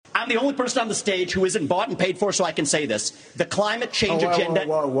I'm the only person on the stage who isn't bought and paid for, so I can say this. The climate change agenda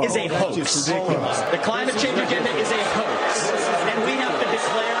is a hoax. The climate change agenda is a hoax. And we have to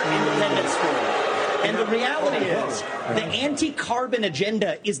declare independence for it. And the reality is, the anti-carbon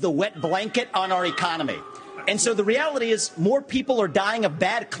agenda is the wet blanket on our economy. And so the reality is, more people are dying of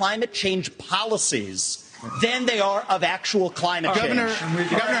bad climate change policies than they are of actual climate change. Governor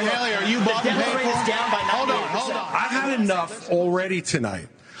Haley, are you bought and paid for? Is down by 98%. Hold on. I've had enough already tonight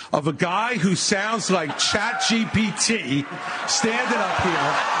of a guy who sounds like ChatGPT standing up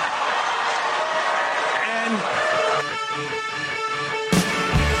here and...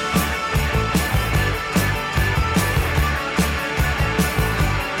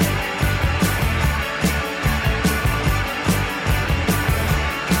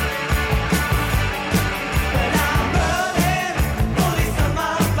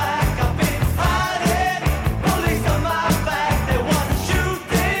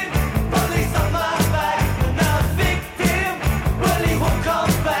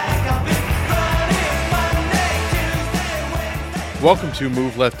 Welcome to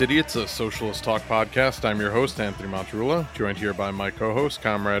Move Left Idiots, a socialist talk podcast. I'm your host, Anthony Monterula, joined here by my co-host,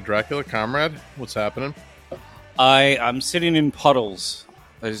 Comrade Dracula. Comrade, what's happening? I'm sitting in puddles.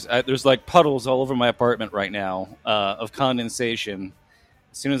 There's like puddles all over my apartment right now of condensation.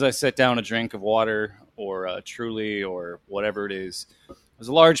 As soon as I set down a drink of water or Truly or whatever it is, there's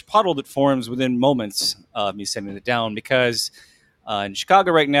a large puddle that forms within moments of me setting it down because in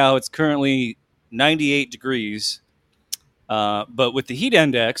Chicago right now, it's currently 98 degrees. But with the heat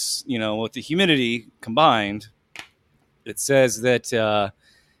index, with the humidity combined, it says that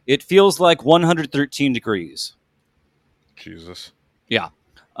it feels like 113 degrees. Jesus. Yeah.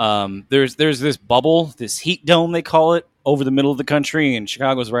 There's this bubble, this heat dome, they call it, over the middle of the country, and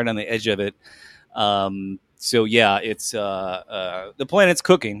Chicago's right on the edge of it. So, yeah, it's the planet's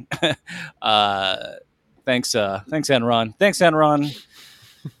cooking. Thanks, Enron. Thanks, Enron.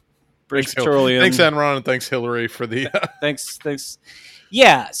 Thanks, Enron, and thanks, Hilary, for the... Thanks.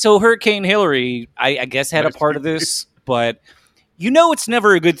 Yeah, so Hurricane Hilary, I guess, had a part of this, but it's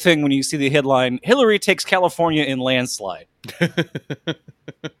never a good thing when you see the headline, Hillary takes California in landslide.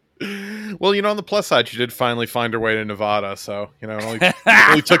 Well, on the plus side, she did finally find her way to Nevada, so, it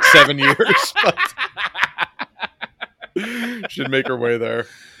only took 7 years, but she'd make her way there.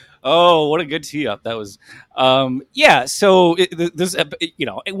 Oh, what a good tee up that was. So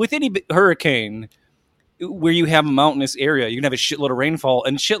with any hurricane where you have a mountainous area, you can have a shitload of rainfall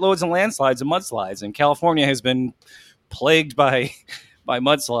and shitloads of landslides and mudslides. And California has been plagued by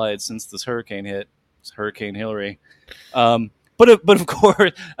mudslides since this hurricane hit. It's Hurricane Hilary. But of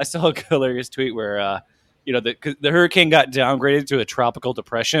course, I saw a hilarious tweet where, the hurricane got downgraded to a tropical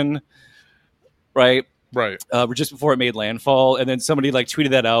depression, right? Right. Just before it made landfall. And then somebody tweeted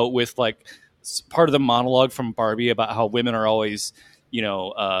that out with part of the monologue from Barbie about how women are always,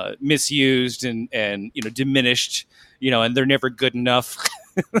 misused and diminished, and they're never good enough.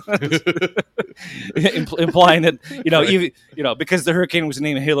 Implying that, even, because the hurricane was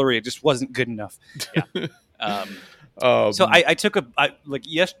named Hilary, it just wasn't good enough. Yeah. So I took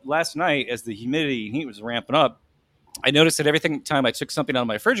last night as the humidity and heat was ramping up, I noticed that every time I took something out of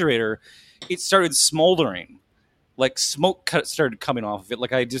my refrigerator, it started smoldering. Like smoke started coming off of it.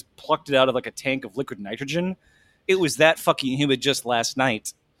 Like I just plucked it out of a tank of liquid nitrogen. It was that fucking humid just last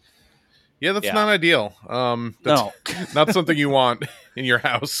night. Yeah, that's not ideal. That's not something you want in your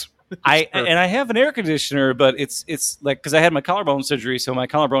house. I have an air conditioner, but it's because I had my collarbone surgery, so my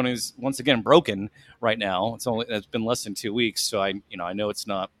collarbone is once again broken right now. It's been less than 2 weeks, so I know it's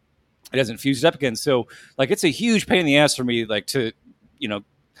not. It hasn't fused up again. So it's a huge pain in the ass for me, to,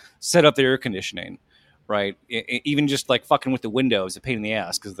 set up the air conditioning, right? Even just fucking with the windows, a pain in the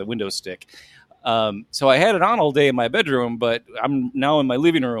ass because the windows stick. So I had it on all day in my bedroom, but I'm now in my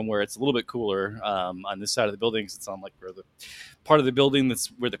living room where it's a little bit cooler on this side of the building because it's on where the part of the building that's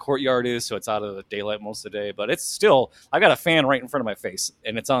where the courtyard is. So it's out of the daylight most of the day, but it's still, I got a fan right in front of my face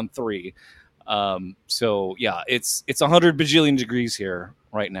and it's on 3. So yeah, it's 100 bajillion degrees here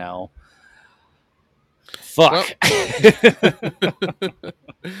right now. Fuck. Well,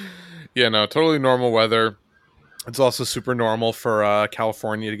 yeah, no, totally normal weather. It's also super normal for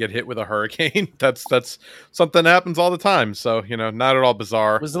California to get hit with a hurricane. That's something that happens all the time. So, not at all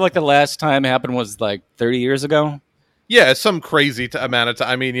bizarre. Was it the last time it happened was 30 years ago? Yeah, some crazy amount of time.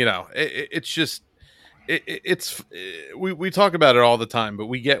 I mean, it's just, we talk about it all the time, but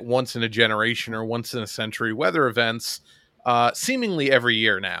we get once in a generation or once in a century weather events seemingly every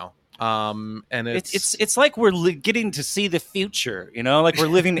year now. And it's like we're getting to see the future, like we're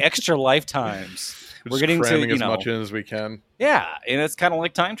living extra lifetimes. We're getting to as much in as we can. Yeah, and it's kind of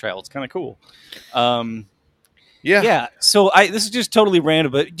like time travel. It's kind of cool. Yeah. So this is just totally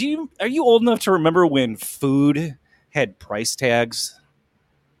random, but are you old enough to remember when food had price tags,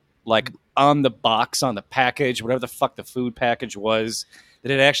 like on the box, on the package, whatever the fuck the food package was,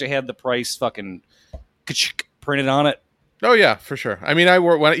 that it actually had the price fucking printed on it? Oh yeah, for sure. I mean,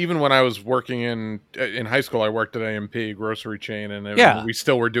 even when I was working in high school, I worked at AMP grocery chain, and we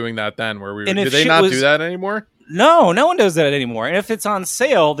still were doing that then. Where we were, do they not do that anymore? No, no one does that anymore. And if it's on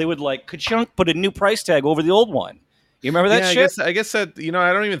sale, they would like ka-chunk put a new price tag over the old one. You remember that shit? I guess that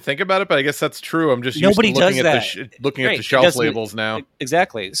I don't even think about it, but I guess that's true. I'm just Nobody used to looking does at looking at the shelf labels now.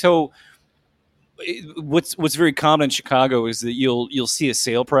 Exactly. So what's very common in Chicago is that you'll see a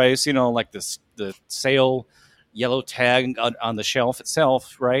sale price, like the sale yellow tag on the shelf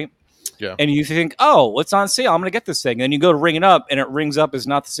itself, right? Yeah. And you think, oh, what's on sale? I'm going to get this thing. And then you go to ring it up, and it rings up as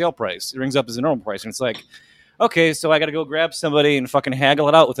not the sale price. It rings up as a normal price. And it's like, okay, so I got to go grab somebody and fucking haggle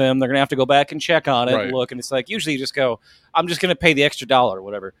it out with them. They're going to have to go back and check on it and look. And it's like, usually you just go, I'm just going to pay the extra $1 or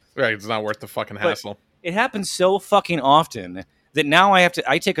whatever. Right. It's not worth the fucking hassle. But it happens so fucking often that now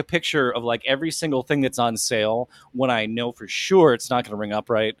I take a picture of like every single thing that's on sale when I know for sure it's not going to ring up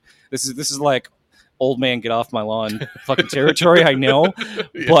right. This is like old man get off my lawn fucking territory. I know.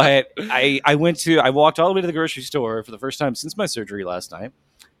 Yeah. But I walked all the way to the grocery store for the first time since my surgery last night.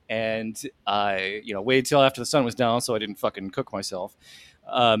 And I, waited till after the sun was down so I didn't fucking cook myself.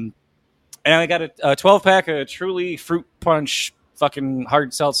 And I got a 12-pack of Truly Fruit Punch fucking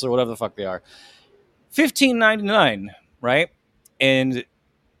hard seltzer, whatever the fuck they are. $15.99, right? And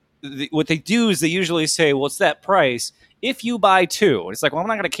what they do is they usually say, well, it's that price if you buy two. And it's like, well, I'm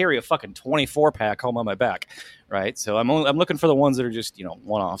not going to carry a fucking 24-pack home on my back, right? So I'm looking for the ones that are just,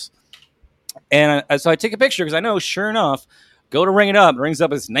 one-offs. And so I take a picture because I know, sure enough, go to ring it up. It rings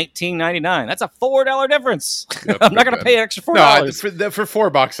up as $19.99. That's a $4 difference. I'm not going to pay an extra $4. No,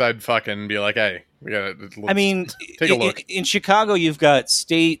 for $4, I'd fucking be like, hey, we got to. I mean, take a look. In Chicago, you've got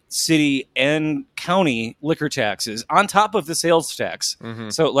state, city, and county liquor taxes on top of the sales tax. Mm-hmm.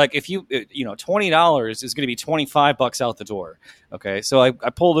 So, like, if $20 is going to be $25 out the door. Okay, so I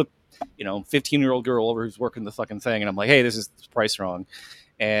pulled a 15-year-old girl over who's working the fucking thing, and I'm like, hey, this is price wrong.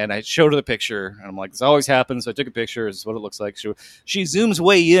 And I showed her the picture, and I'm like, this always happens. So I took a picture. This is what it looks like. She zooms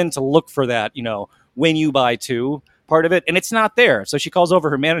way in to look for that, when you buy two part of it, and it's not there. So she calls over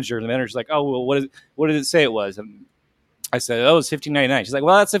her manager, and the manager's like, oh, well, what did it say it was? And I said, oh, it's $15.99. She's like,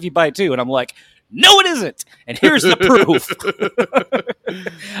 well, that's if you buy two. And I'm like, no, it isn't. And here's the proof.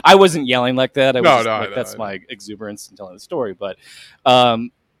 I wasn't yelling like that. That's my exuberance in telling the story. But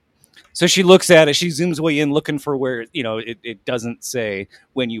so she looks at it. She zooms way in looking for where, it doesn't say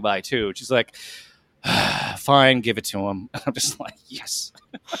when you buy two. She's like, fine, give it to him. I'm just like, yes.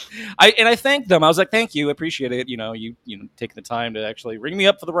 I thanked them. I was like, thank you. Appreciate it. You taking the time to actually ring me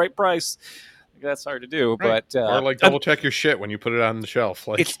up for the right price. That's hard to do, right. But or like double check your shit when you put it on the shelf.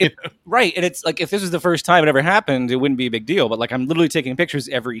 Like, right. And it's like, if this was the first time it ever happened, it wouldn't be a big deal. But like, I'm literally taking pictures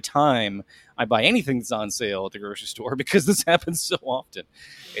every time I buy anything that's on sale at the grocery store because this happens so often.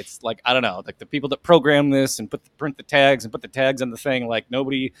 It's like, I don't know, like the people that program this and print the tags and put the tags on the thing, like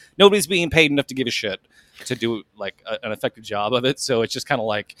nobody's being paid enough to give a shit to do like an effective job of it. So it's just kind of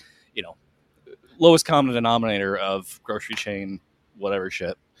like, lowest common denominator of grocery chain, whatever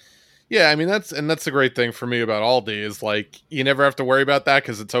shit. Yeah, I mean, that's the great thing for me about Aldi is like you never have to worry about that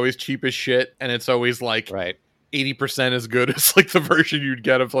because it's always cheap as shit, and it's always like 80% as good as like the version you'd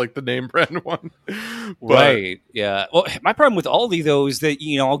get of like the name brand one. Right. Yeah. Well, my problem with Aldi though is that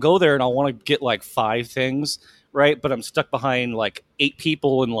I'll go there and I'll want to get like 5 things, right? But I'm stuck behind like 8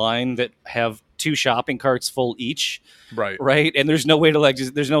 people in line that have 2 shopping carts full each. Right. And there's no way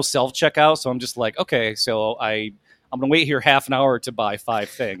to there's no self checkout, so I'm just like, okay, so I'm going to wait here half an hour to buy 5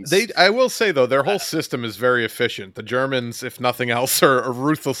 things. I will say, though, their whole system is very efficient. The Germans, if nothing else, are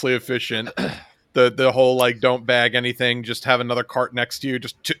ruthlessly efficient. The whole, like, don't bag anything, just have another cart next to you,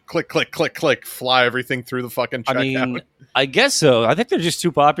 just click, click, click, click, fly everything through the fucking checkout. I mean, I guess so. I think they're just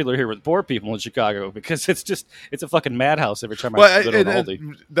too popular here with poor people in Chicago because it's a fucking madhouse every time I go to an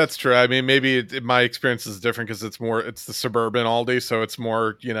Aldi. That's true. I mean, maybe my experience is different because it's the suburban Aldi, so it's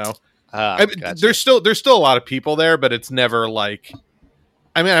more, Gotcha. There's still a lot of people there, but it's never like.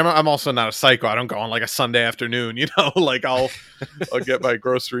 I mean, I'm also not a psycho. I don't go on like a Sunday afternoon, Like I'll get my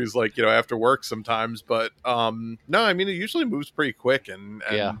groceries like after work sometimes. But no, I mean it usually moves pretty quick, and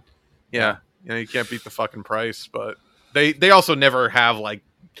you can't beat the fucking price. But they also never have like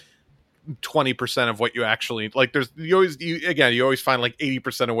 20% of what you actually like. You always find like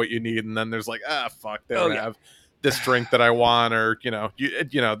 80% of what you need, and then there's like fuck, they don't have this drink that I want, or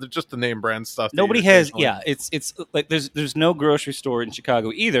just the name brand stuff. Nobody has. Yeah, it's like there's no grocery store in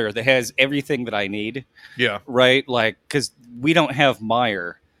Chicago either that has everything that I need. Yeah, right. Like, because we don't have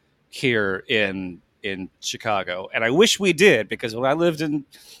Meijer here in Chicago, and I wish we did, because when I lived in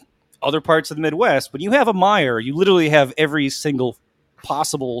other parts of the Midwest, when you have a Meijer, you literally have every single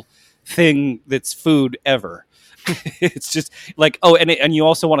possible thing that's food ever. It's just like, oh, and you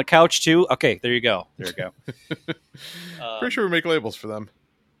also want a couch too? Okay, there you go. Pretty sure we make labels for them,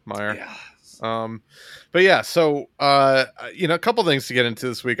 Meijer. Yeah. But yeah, so a couple things to get into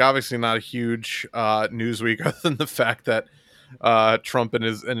this week. Obviously, not a huge news week, other than the fact that Trump and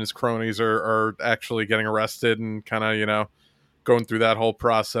his cronies are actually getting arrested and kind of going through that whole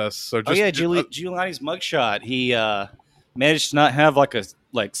process. So just, Giuliani's mugshot. He managed to not have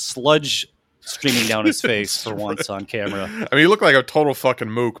like sludge streaming down his face for once on camera. I mean, he looked like a total fucking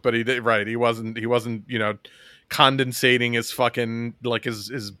mook, but he did right. He wasn't condensating his fucking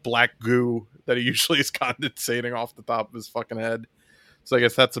his black goo that he usually is condensating off the top of his fucking head. So I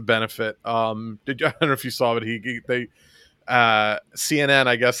guess that's a benefit. I don't know if you saw it. They CNN,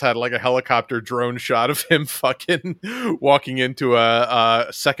 I guess, had like a helicopter drone shot of him fucking walking into a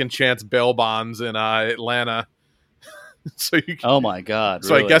second chance bail bonds in Atlanta. Oh my god!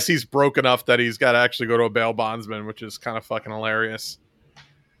 So really? I guess he's broke enough that he's got to actually go to a bail bondsman, which is kind of fucking hilarious.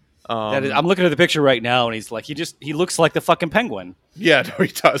 I'm looking at the picture right now, and he's like, he looks like the fucking Penguin. Yeah, no,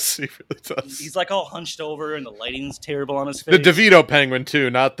 he does. He really does. He's like all hunched over, and the lighting's terrible on his face. The DeVito Penguin too,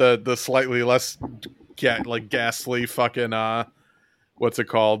 not the slightly less ghastly fucking what's it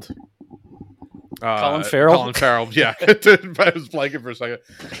called? Colin Farrell. Colin Farrell. Yeah, I was blanking for a second.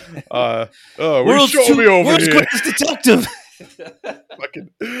 Show me over world's here. greatest detective.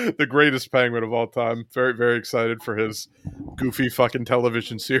 Fucking the greatest Penguin of all time. Very, very excited for his goofy fucking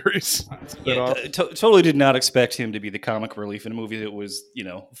television series. Totally did not expect him to be the comic relief in a movie that was,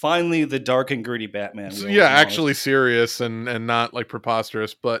 finally the dark and gritty Batman. Actually serious and not like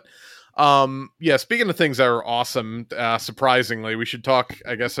preposterous. But speaking of things that are awesome, surprisingly, we should talk,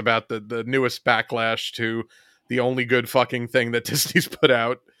 I guess, about the newest backlash to the only good fucking thing that Disney's put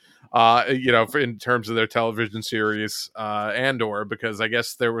out. In terms of their television series, Andor, because I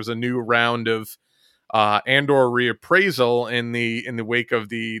guess there was a new round of Andor reappraisal in the wake of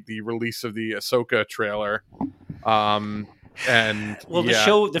the release of the Ahsoka trailer. The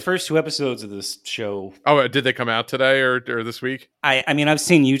first 2 episodes of this show. Oh, did they come out today or this week? I mean, I've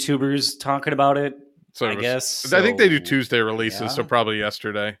seen YouTubers talking about it. So I think they do Tuesday releases, so probably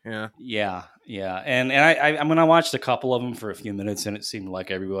yesterday. Yeah. And I watched a couple of them for a few minutes, and it seemed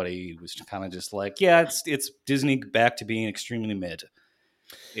like everybody was kind of just like, yeah, it's Disney back to being extremely mid,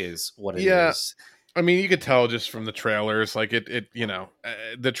 is what it is. I mean, you could tell just from the trailers, like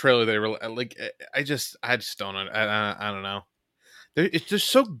the trailer they were like, I just don't know. I don't know. It's just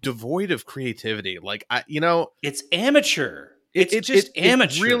so devoid of creativity. Like it's amateur. It's just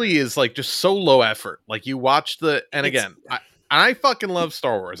amateur. It really is like just so low effort. Like you watch I fucking love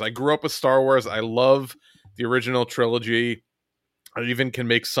Star Wars. I grew up with Star Wars. I love the original trilogy. I even can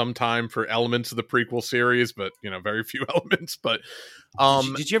make some time for elements of the prequel series, but very few elements. But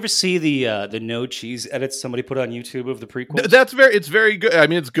did you ever see the no cheese edits somebody put on YouTube of the prequel? It's very good. I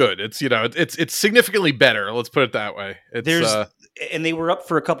mean, it's good. It's it's significally better. Let's put it that way. And they were up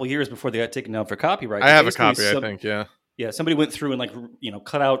for a couple years before they got taken down for copyright. I have a copy, I think. Yeah. Yeah, somebody went through and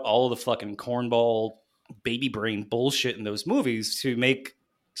cut out all of the fucking cornball baby brain bullshit in those movies to make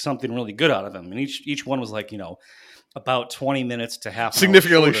something really good out of them. And each one was about 20 minutes to half an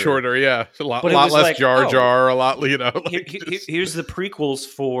significantly hour shorter. Yeah. A lot less Jar Jar, a lot, here's the prequels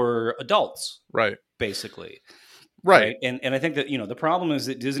for adults. Right. Basically. Right. And I think that, the problem is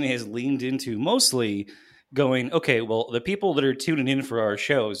that Disney has leaned into mostly going, okay, well, the people that are tuning in for our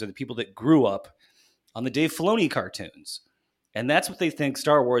shows are the people that grew up on the Dave Filoni cartoons. And that's what they think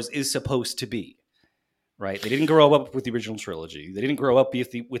Star Wars is supposed to be, right? They didn't grow up with the original trilogy. They didn't grow up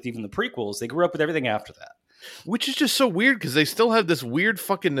with even the prequels. They grew up with everything after that. Which is just so weird because they still have this weird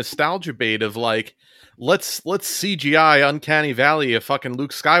fucking nostalgia bait of like, let's CGI Uncanny Valley a fucking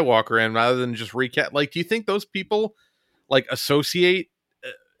Luke Skywalker in rather than just recap. Like, do you think those people associate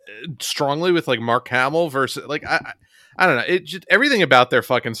strongly with Mark Hamill versus I don't know. It just everything about their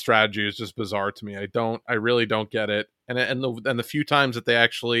fucking strategy is just bizarre to me. I really don't get it. And the few times that they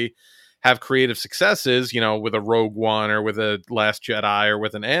actually have creative successes, with a Rogue One or with a Last Jedi or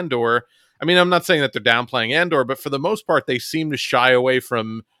with an Andor. I mean, I'm not saying that they're downplaying Andor, but for the most part, they seem to shy away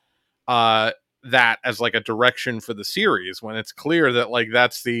from that as a direction for the series when it's clear that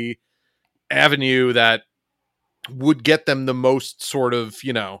that's the avenue that would get them the most sort of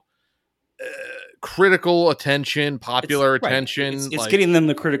critical attention, popular attention. It's getting them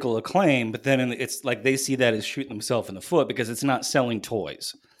the critical acclaim, but then it's like they see that as shooting themselves in the foot because it's not selling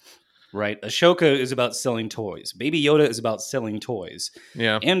toys. Right, Ashoka is about selling toys. Baby Yoda is about selling toys.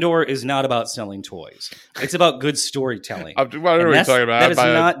 Yeah, Andor is not about selling toys. It's about good storytelling. What are you talking about? That is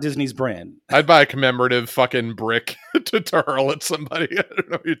not Disney's brand. I'd buy a commemorative fucking brick to hurl at somebody. I don't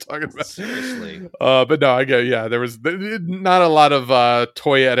know what you're talking about. Seriously, but no, I get. Yeah, there was not a lot of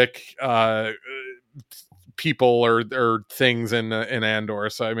toyetic people or things in Andor.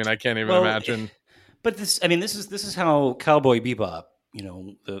 So I mean, I can't even imagine. But this is how Cowboy Bebop,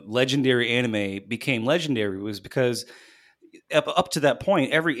 the legendary anime became legendary, was because up to that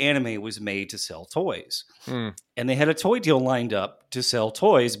point, every anime was made to sell toys. And they had a toy deal lined up to sell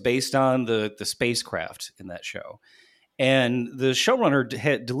toys based on the spacecraft in that show. And the showrunner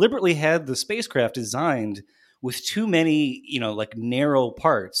had deliberately had the spacecraft designed with too many, like narrow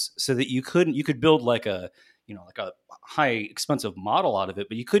parts so that you could build like a high expensive model out of it,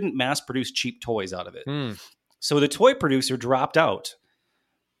 but you couldn't mass produce cheap toys out of it. So the toy producer dropped out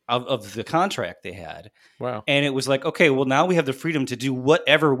of the contract they had. Wow. And it was like, okay, well, now we have the freedom to do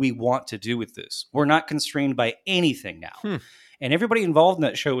whatever we want to do with this. We're not constrained by anything now. And everybody involved in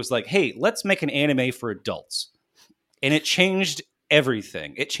that show was like, hey, let's make an anime for adults. And it changed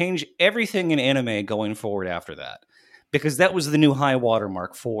everything. It changed everything in anime going forward after that, because that was the new high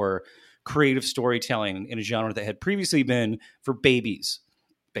watermark for creative storytelling in a genre that had previously been for babies,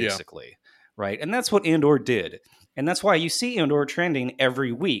 basically. Right. And that's what Andor did. And that's why you see Andor trending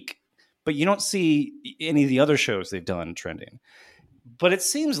every week, but you don't see any of the other shows they've done trending. But it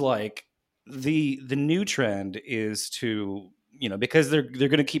seems like the new trend is to, because they're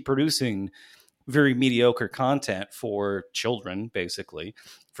going to keep producing very mediocre content for children, basically,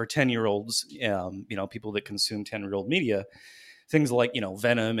 for 10-year-olds, people that consume 10-year-old media, things like,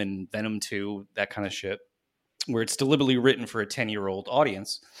 Venom and Venom 2, that kind of shit, where it's deliberately written for a 10-year-old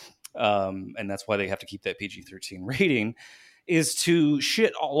audience. And that's why they have to keep that PG-13 rating, is to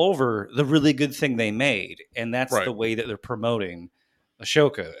shit all over the really good thing they made. And that's the way that they're promoting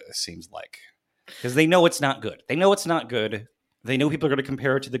Ashoka, it seems like. Because they know it's not good. They know it's not good. They know people are going to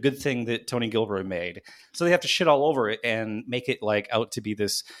compare it to the good thing that Tony Gilroy made. So they have to shit all over it and make it like out to be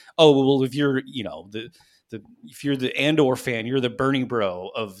this, oh, well, if you're, if you're the Andor fan, you're the Bernie bro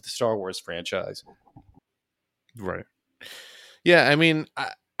of the Star Wars franchise. Right. Yeah, I mean,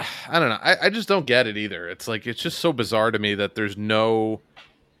 I don't know. I just don't get it either. It's like, it's just so bizarre to me that there's no,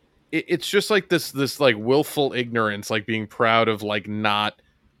 it's just like this like willful ignorance, like being proud of like not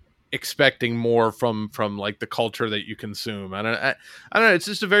expecting more from like the culture that you consume. I don't know. It's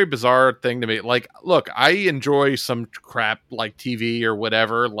just a very bizarre thing to me. Like, look, I enjoy some crap like TV or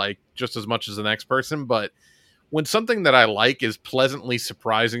whatever, like just as much as the next person. But when something that I like is pleasantly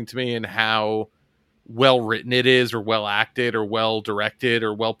surprising to me in how well written it is, or well acted, or well directed,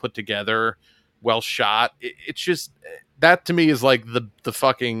 or well put together, well shot, it's just, that to me is like the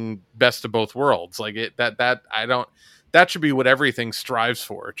fucking best of both worlds. Like that should be what everything strives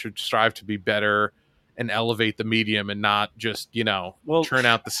for. It should strive to be better and elevate the medium, and not just, churn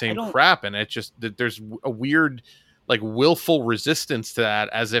out the same crap. And it just, there's a weird, like, willful resistance to that,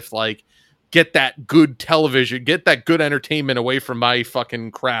 as if like, get that good television, get that good entertainment away from my fucking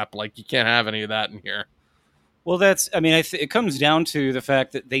crap. Like, you can't have any of that in here. Well, it comes down to the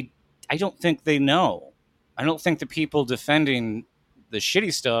fact that I don't think they know. I don't think the people defending the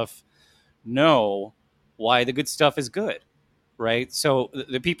shitty stuff know why the good stuff is good, right? So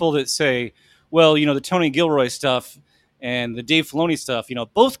the people that say, well, the Tony Gilroy stuff and the Dave Filoni stuff,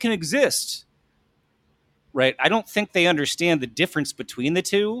 both can exist, right? I don't think they understand the difference between the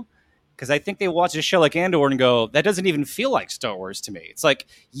two, because I think they watch a show like Andor and go, that doesn't even feel like Star Wars to me. It's like,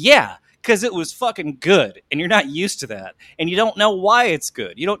 yeah, because it was fucking good, and you're not used to that, and you don't know why it's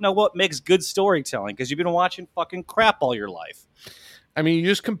good. You don't know what makes good storytelling, because you've been watching fucking crap all your life. I mean, you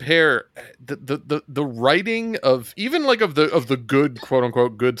just compare the writing of, even like of the good, quote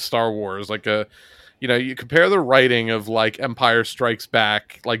unquote, good Star Wars, like you compare the writing of like Empire Strikes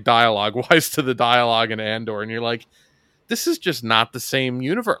Back, like dialogue wise, to the dialogue in Andor, and you're like, this is just not the same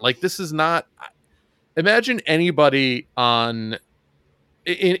universe. Like, this is not. Imagine anybody in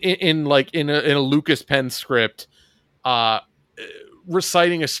a Lucas Penn script,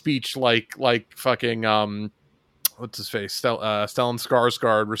 reciting a speech like fucking what's his face? Stellan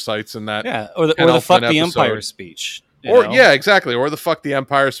Skarsgård recites in that. Yeah, or the fuck the Empire speech. Yeah, exactly. Or the fuck the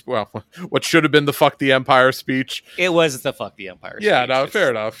Empire. Well, what should have been the fuck the Empire speech. It was the fuck the Empire speech. Yeah, no, fair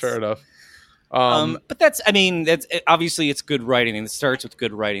enough. But that's obviously it's good writing, and it starts with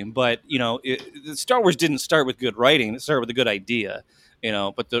good writing. But Star Wars didn't start with good writing; it started with a good idea.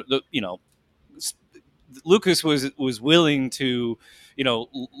 But the Lucas was willing to,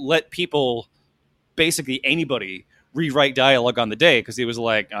 let people, basically anybody, rewrite dialogue on the day because he was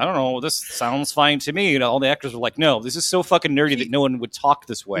like, I don't know, this sounds fine to me. All the actors were like, no, this is so fucking nerdy that no one would talk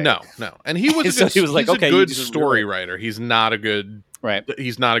this way. No. And he was so he was like, okay, a good story writer. He's not a good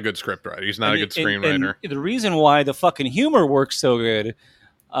He's not a good script writer. He's not a good screenwriter. And the reason why the fucking humor works so good,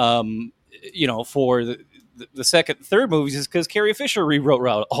 for the second, third movies is because Carrie Fisher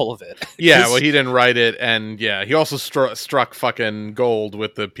rewrote all of it. Yeah, well, he didn't write it, and he also struck fucking gold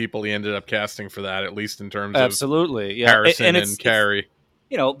with the people he ended up casting for that, at least in terms of Harrison and Carrie.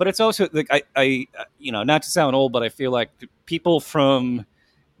 But it's also like I not to sound old, but I feel like people from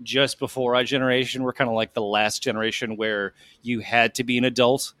just before our generation were kind of like the last generation where you had to be an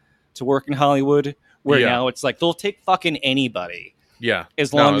adult to work in Hollywood. Where now it's like they'll take fucking anybody. Yeah,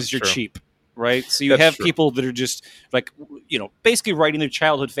 as long as you're cheap. Right. So you have people that are just like, basically writing their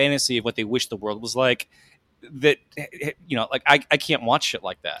childhood fantasy of what they wish the world was like. That, like I can't watch shit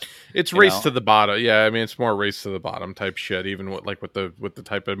like that. It's race to the bottom. Yeah. I mean, it's more race to the bottom type shit, even with the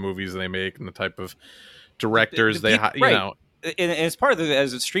type of movies they make and the type of directors And it's part of the,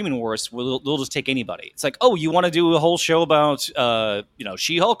 as a streaming wars, they'll just take anybody. It's like, oh, you want to do a whole show about,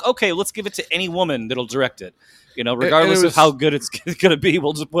 She-Hulk? Okay, let's give it to any woman that'll direct it. Regardless of how good it's going to be,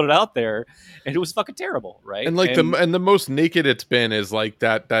 we'll just put it out there. And it was fucking terrible, right? And the most naked it's been is like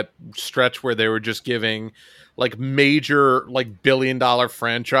that stretch where they were just giving like major like billion-dollar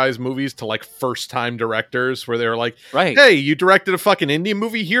franchise movies to like first-time directors, where they were like, hey, you directed a fucking indie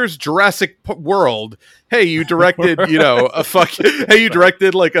movie? Here's Jurassic World. Hey, you directed, you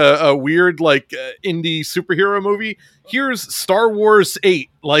directed like a weird like indie superhero movie. Here's Star Wars 8.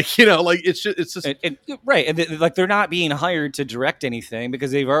 It's just right. And like they're not being hired to direct anything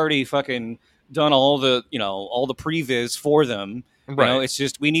because they've already fucking done all the previs for them. Right. It's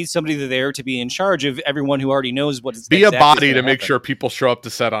just we need somebody there to be in charge of everyone who already knows what. Be a body to make sure people show up to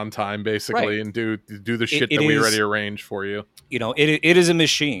set on time, basically, and do the shit that we already arranged for you. It is a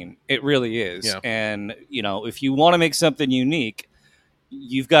machine. It really is. Yeah. And if you want to make something unique,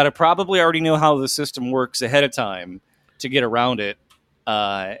 you've got to probably already know how the system works ahead of time to get around it,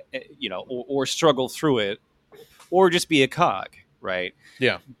 or struggle through it, or just be a cog. Right.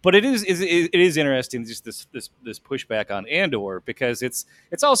 Yeah. But it is interesting just this pushback on Andor because it's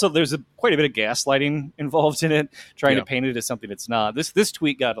also there's quite a bit of gaslighting involved in it, trying to paint it as something it's not. This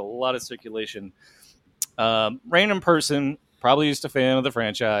tweet got a lot of circulation. Random person, probably just a fan of the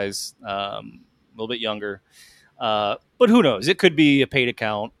franchise, a little bit younger, but who knows? It could be a paid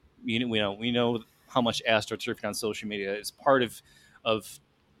account. We know how much astroturfing on social media is part of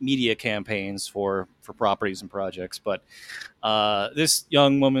media campaigns for properties and projects. But this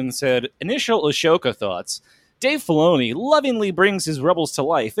young woman said, initial Ashoka thoughts. Dave Filoni lovingly brings his rebels to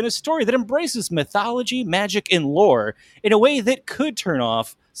life in a story that embraces mythology, magic, and lore in a way that could turn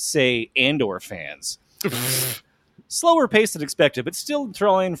off, say, Andor fans. Slower pace than expected, but still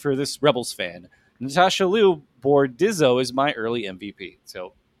enthralling for this Rebels fan. Natasha Liu Bordizzo is my early MVP.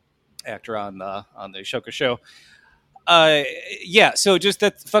 So, actor on the Ashoka show. So just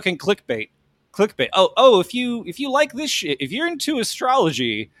that fucking clickbait. Oh, if you like this shit, if you're into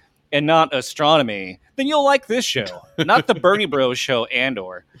astrology and not astronomy, then you'll like this show, not the Bernie Bros show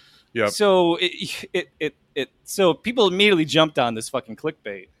Andor. Yeah. So so people immediately jumped on this fucking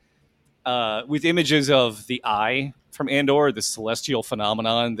clickbait with images of the eye from Andor, the celestial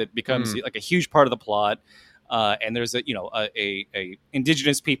phenomenon that becomes like a huge part of the plot. And there's a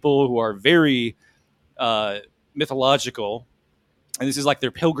indigenous people who are very mythological, and this is like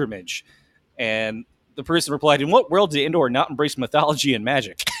their pilgrimage. And the person replied, in what world did Andor not embrace mythology and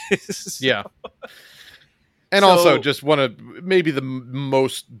magic? Yeah. And also just one of maybe the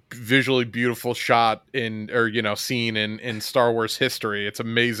most visually beautiful shot scene in Star Wars history. It's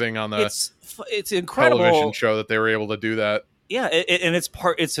amazing on the it's incredible television show that they were able to do that. Yeah, and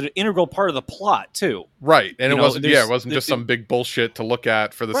it's an integral part of the plot too. Right. And it wasn't just some big bullshit to look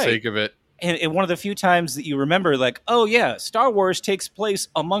at for the sake of it. And one of the few times that you remember, like, oh yeah, Star Wars takes place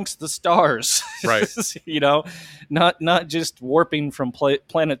amongst the stars, right? Not just warping from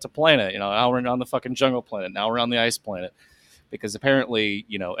planet to planet. Now we're on the fucking jungle planet. Now we're on the ice planet, because apparently,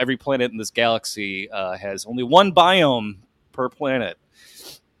 every planet in this galaxy has only one biome per planet.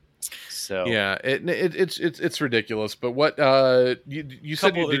 So yeah, it's ridiculous. But what you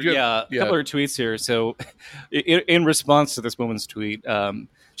said? A couple of tweets here. So in response to this woman's tweet.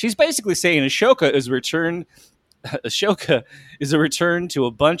 She's basically saying Ashoka is a return to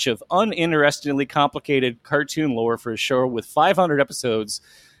a bunch of uninterestingly complicated cartoon lore for a show with 500 episodes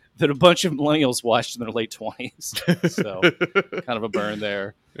that a bunch of millennials watched in their late 20s. So kind of a burn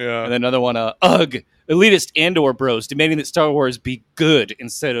there. Yeah. And then another one, ugh, elitist Andor bros demanding that Star Wars be good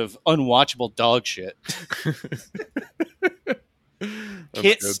instead of unwatchable dog shit.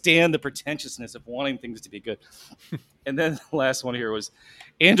 Can't stand the pretentiousness of wanting things to be good. And then the last one here was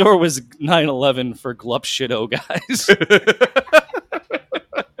Andor was 9/11 for glup shitto guys.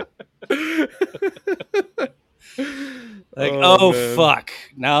 Like, fuck.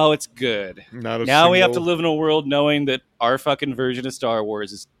 Now it's good. Now we have to live in a world knowing that our fucking version of Star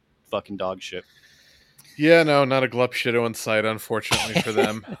Wars is fucking dog shit. Yeah, no, not a glup shitto in sight, unfortunately for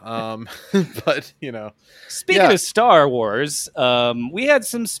them. But, Speaking of Star Wars, we had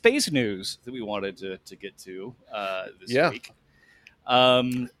some space news that we wanted to get to this week.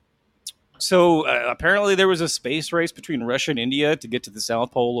 So apparently there was a space race between Russia and India to get to the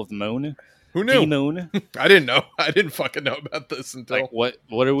South Pole of the moon. Who knew? The moon. I didn't know. I didn't fucking know about this until what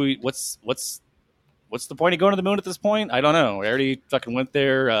are we? What's the point of going to the moon at this point? I don't know. We already fucking went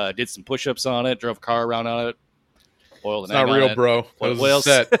there, did some push-ups on it, drove a car around on it. Oiled it's not real, bro. That was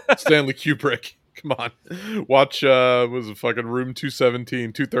a set. Stanley Kubrick. Come on, watch. Was it fucking Room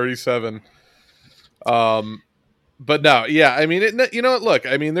 217, 237? But no, yeah. I mean, look.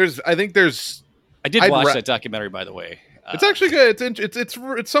 I mean, I did watch that documentary, by the way. It's actually good.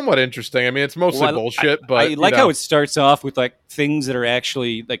 It's somewhat interesting. I mean, it's mostly bullshit, but I like how it starts off with like things that are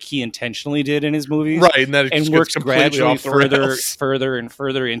actually like he intentionally did in his movies, right? And that and works gradually further and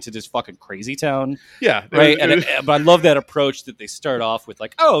further into this fucking crazy town. Yeah, right. But I love that approach that they start off with,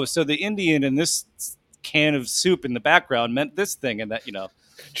 like, oh, so the Indian in this can of soup in the background meant this thing, and that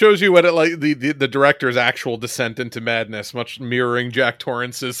shows you what it like the director's actual descent into madness, much mirroring Jack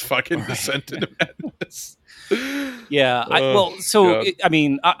Torrance's fucking descent into madness. Yeah,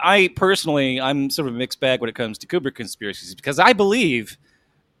 I personally, I'm sort of a mixed bag when it comes to Kubrick conspiracies, because I believe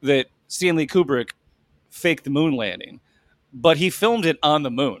that Stanley Kubrick faked the moon landing, but he filmed it on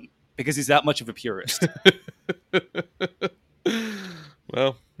the moon because he's that much of a purist.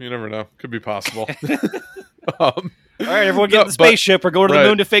 Well, you never know. Could be possible. All right, everyone get in the spaceship. We're going to the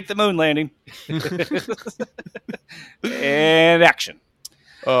moon to fake the moon landing. And action.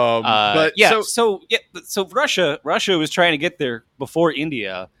 So Russia was trying to get there before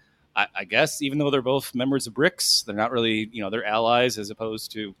India, I guess, even though they're both members of BRICS. They're not really, they're allies, as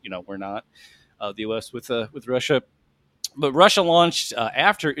opposed to, we're not, the U.S. with Russia. But Russia launched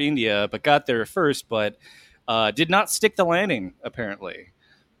after India, but got there first, but did not stick the landing, apparently.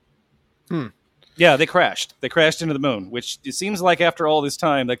 Yeah, they crashed. They crashed into the moon, which it seems like after all this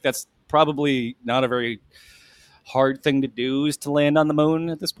time, like that's probably not a very hard thing to do, is to land on the moon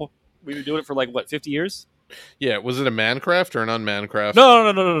at this point. We've been doing it for 50 years? Yeah, was it a manned craft or an unmanned craft?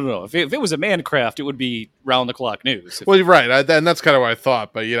 No. If it was a manned craft, it would be round-the-clock news. Well, right, and that's kind of what I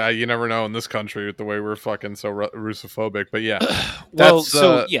thought, but you never know in this country with the way we're fucking so Russophobic, but yeah.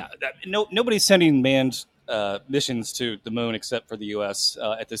 Nobody's sending manned missions to the moon except for the U.S.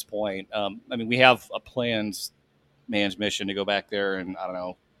 At this point. I mean, we have a planned manned mission to go back there and, I don't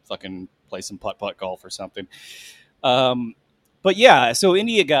know, fucking play some putt-putt golf or something. But yeah, so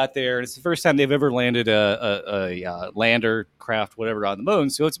India got there, and it's the first time they've ever landed a lander craft, whatever, on the moon.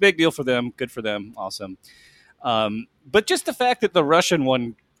 So it's a big deal for them. Good for them. Awesome. But just the fact that the Russian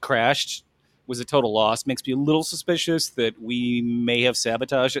one crashed was a total loss makes me a little suspicious that we may have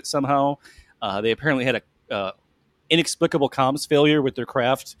sabotaged it somehow. They apparently had a inexplicable comms failure with their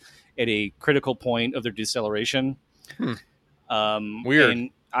craft at a critical point of their deceleration. Weird. And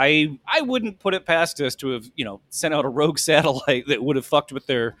I wouldn't put it past us to have, sent out a rogue satellite that would have fucked with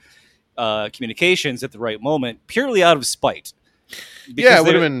their communications at the right moment, purely out of spite. Yeah, it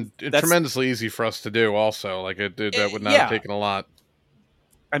would have been tremendously easy for us to do also. That would not have taken a lot.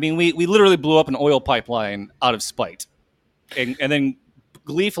 I mean, we literally blew up an oil pipeline out of spite and then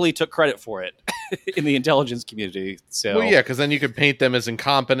gleefully took credit for it in the intelligence community. So, well, yeah, because then you could paint them as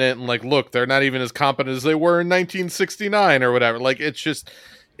incompetent and look, they're not even as competent as they were in 1969 or whatever. It's just...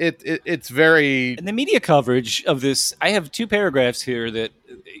 It's very... And the media coverage of this, I have two paragraphs here that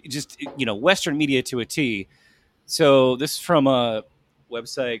just, Western media to a T. So this is from a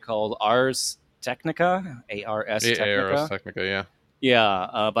website called Ars Technica, ARS Technica. ARS Technica, yeah.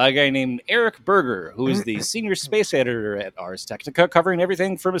 Yeah, by a guy named Eric Berger, who is the senior space editor at Ars Technica, covering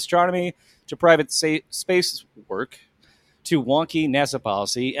everything from astronomy to private space work to wonky NASA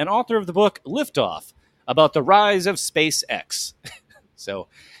policy, and author of the book Liftoff, about the rise of SpaceX. So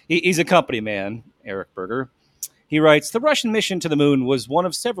he's a company man, Eric Berger. He writes, the Russian mission to the moon was one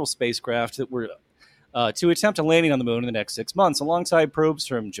of several spacecraft that were to attempt a landing on the moon in the next 6 months, alongside probes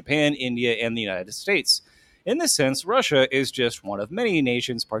from Japan, India, and the United States. In this sense, Russia is just one of many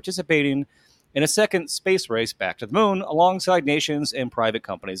nations participating in a second space race back to the moon alongside nations and private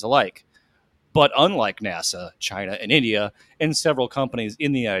companies alike. But unlike NASA, China, and India, and several companies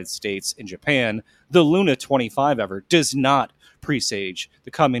in the United States and Japan, the Luna 25 effort does not presage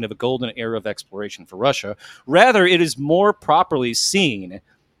the coming of a golden era of exploration for Russia. Rather, it is more properly seen,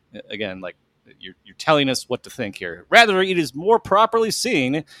 again, like you're telling us what to think here. Rather, it is more properly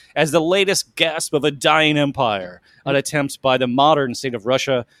seen as the latest gasp of a dying empire, an attempt by the modern state of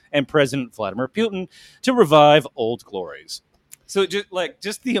Russia and President Vladimir Putin to revive old glories. So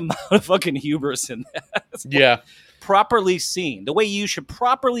just the amount of fucking hubris in that. Yeah. Properly seen. The way you should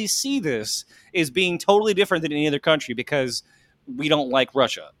properly see this is being totally different than any other country because we don't like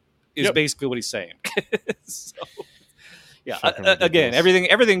Russia, is basically what he's saying. So, yeah. Again,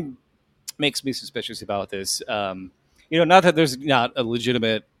 everything makes me suspicious about this. Not that there's not a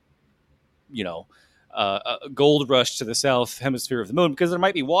legitimate, a gold rush to the south hemisphere of the moon, because there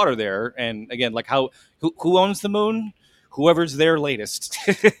might be water there. And again, like who owns the moon? Whoever's there latest,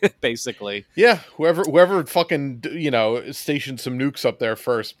 basically. Yeah, whoever fucking stationed some nukes up there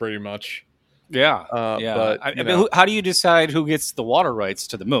first, pretty much. Yeah, yeah. But how do you decide who gets the water rights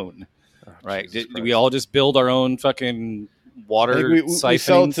to the moon? Right? Do we all just build our own fucking water? We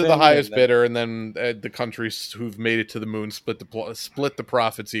sell it to the highest bidder, and then the countries who've made it to the moon split the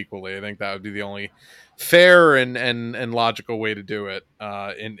profits equally. I think that would be the only fair and logical way to do it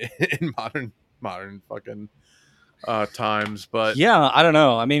in modern fucking times. But yeah, I don't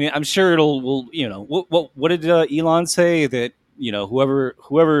know. I mean, I'm sure will what did Elon say, that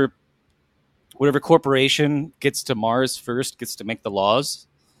whatever corporation gets to Mars first gets to make the laws?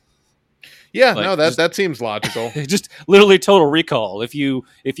 Yeah, that seems logical. Just literally Total Recall. If you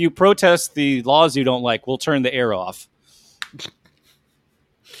protest the laws you don't like, we'll turn the air off.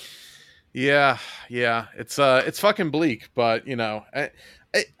 Yeah, it's fucking bleak, but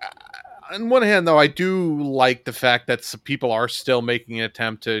on one hand, though, I do like the fact that some people are still making an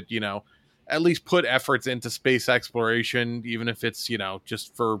attempt to, at least put efforts into space exploration, even if it's,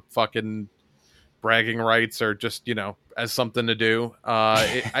 just for fucking bragging rights or just, as something to do.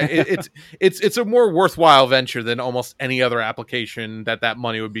 It's a more worthwhile venture than almost any other application that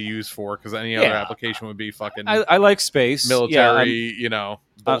money would be used for, because any other application would be fucking. I like space, military,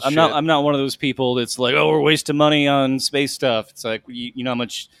 bullshit. I'm not one of those people that's like, oh, we're wasting money on space stuff. It's like, you know how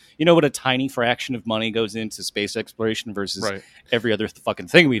much. You know what a tiny fraction of money goes into space exploration versus every other fucking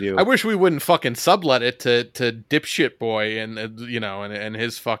thing we do. I wish we wouldn't fucking sublet it to dipshit boy and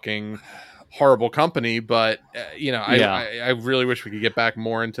his fucking horrible company. But I really wish we could get back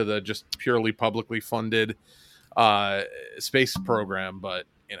more into the just purely publicly funded space program. But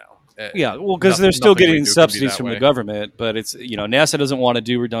because they're still getting subsidies from the government, but it's NASA doesn't want to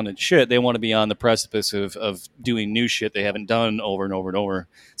do redundant shit. They want to be on the precipice of doing new shit they haven't done over and over and over.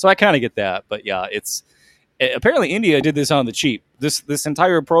 So I kind of get that, but yeah, it's apparently India did this on the cheap. This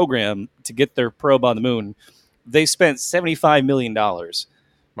entire program to get their probe on the moon, they spent $75 million.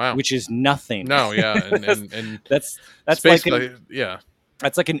 Wow, which is nothing. No, yeah, and that's space, like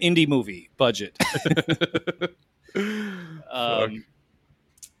that's like an indie movie budget.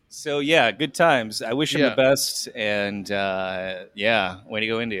 So yeah, good times. I wish him the best, and way to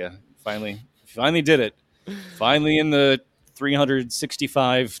go, India! Finally did it. Finally in the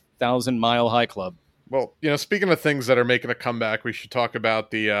 365,000-mile high club. Well, speaking of things that are making a comeback, we should talk about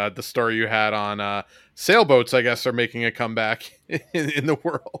the story you had on sailboats. I guess are making a comeback in the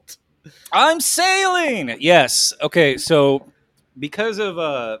world. I'm sailing. Yes. Okay. So because of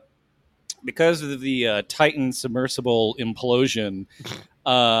the Titan submersible implosion.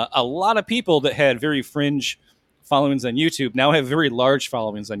 A lot of people that had very fringe followings on YouTube now have very large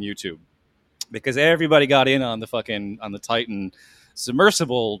followings on YouTube, because everybody got in on the Titan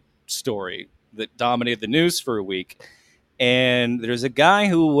submersible story that dominated the news for a week. And there's a guy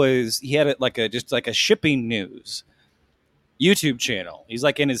who had a shipping news YouTube channel. He's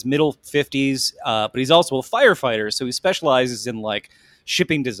like in his middle 50s, but he's also a firefighter, so he specializes in like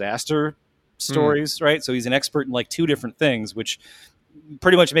shipping disaster stories, right? So he's an expert in like two different things, which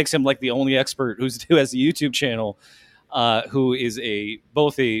pretty much makes him like the only expert who has a YouTube channel, who is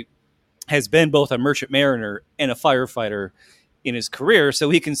has been both a merchant mariner and a firefighter in his career, so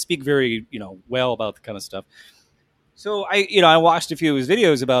he can speak very well about the kind of stuff. So I watched a few of his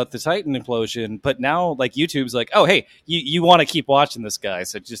videos about the Titan implosion, but now like YouTube's like, oh hey, you want to keep watching this guy,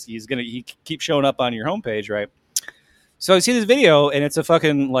 so he keep showing up on your homepage, right? So I see this video, and it's a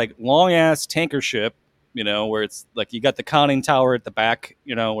fucking like long ass tanker ship. Where it's like you got the conning tower at the back,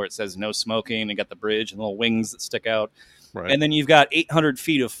 where it says no smoking, and got the bridge and little wings that stick out. Right. And then you've got 800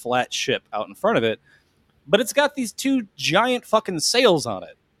 feet of flat ship out in front of it. but it's got these two giant fucking sails on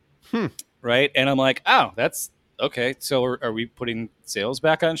it. Right? And I'm like, oh, that's okay. So are we putting sails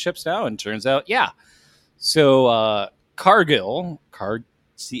back on ships now? And turns out, yeah. So Cargill, Cargill,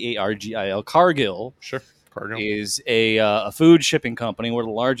 Cargill, Sure, Cargill is a food shipping company. We're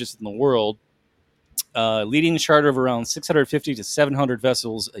the largest in the world, leading charter of around 650 to 700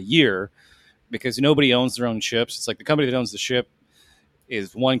 vessels a year, because nobody owns their own ships. It's like the company that owns the ship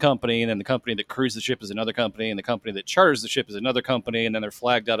is one company, and then the company that crews the ship is another company, and the company that charters the ship is another company, and then they're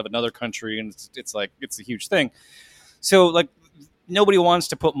flagged out of another country, and it's a huge thing. So like nobody wants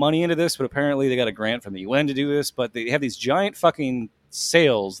to put money into this, but apparently they got a grant from the UN to do this. But they have these giant fucking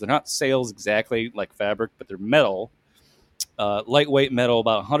sails. They're not sails exactly like fabric, but they're metal, lightweight metal,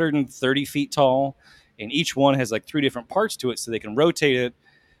 about 130 feet tall, and each one has like 3 different parts to it, so they can rotate it,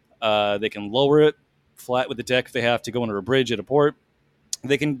 they can lower it flat with the deck if they have to go under a bridge at a port.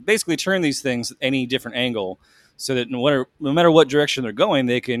 They can basically turn these things at any different angle, so that no matter what direction they're going,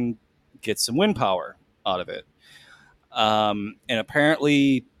 they can get some wind power out of it. And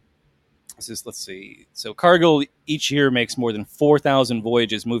apparently, let's see. So Cargill each year makes more than 4,000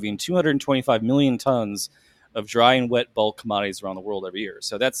 voyages, moving 225 million tons of dry and wet bulk commodities around the world every year.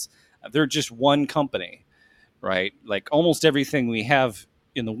 So they're just one company, right? Like almost everything we have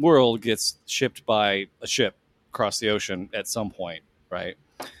in the world gets shipped by a ship across the ocean at some point. Right.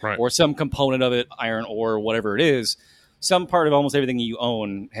 Or some component of it, iron ore, whatever it is, some part of almost everything you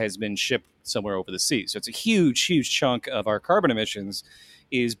own has been shipped somewhere over the sea. So it's a huge, huge chunk of our carbon emissions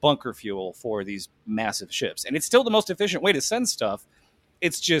is bunker fuel for these massive ships. And it's still the most efficient way to send stuff.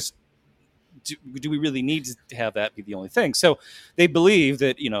 It's just, do we really need to have that be the only thing? So they believe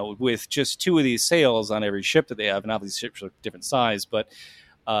that, with just 2 of these sails on every ship that they have, and obviously ships are different size, but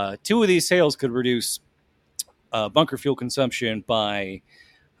 2 of these sails could reduce bunker fuel consumption by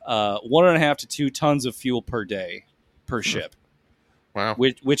 1.5 to 2 tons of fuel per day per ship. Wow.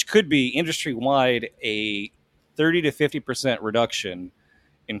 Which could be industry-wide a 30 to 50% reduction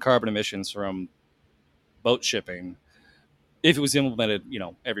in carbon emissions from boat shipping if it was implemented,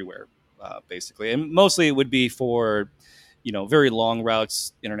 everywhere, basically. And mostly it would be for, very long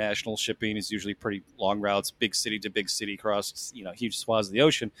routes. International shipping is usually pretty long routes, big city to big city across, huge swaths of the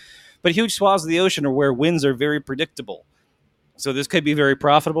ocean. But huge swaths of the ocean are where winds are very predictable. So this could be very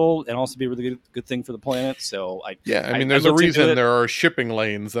profitable and also be a really good thing for the planet. So there's a reason there are shipping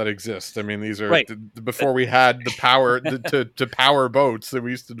lanes that exist. I mean, these are before we had the power to power boats, that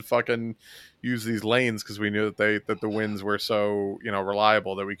we used to fucking use these lanes because we knew that the winds were so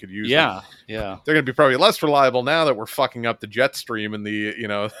reliable that we could use them. Yeah. They're going to be probably less reliable now that we're fucking up the jet stream and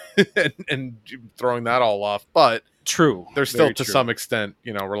the and throwing that all off. But true, they're still to some extent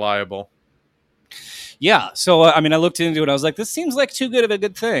reliable. Yeah. So, I looked into it. I was like, this seems like too good of a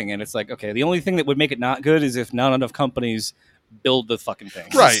good thing. And it's like, okay, the only thing that would make it not good is if not enough companies build the fucking thing.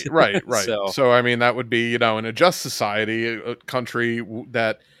 Right. So, that would be, in a just society, a country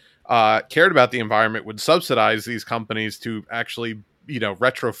that cared about the environment would subsidize these companies to actually,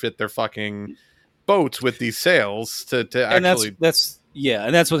 retrofit their fucking boats with these sails to and actually.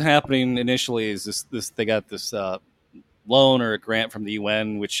 And that's what's happening initially is this they got this loan or a grant from the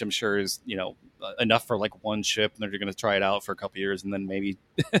UN, which I'm sure is, enough for like one ship, and they're going to try it out for a couple of years and then maybe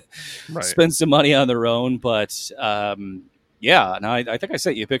spend some money on their own. But and I think I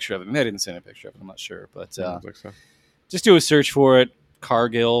sent you a picture of it. Maybe I didn't send a picture of it. I'm not sure, but I don't think so. Just do a search for it.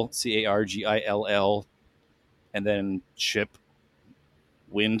 Cargill, Cargill, and then ship,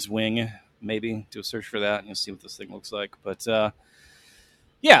 Wind's Wing, maybe do a search for that and you'll see what this thing looks like. But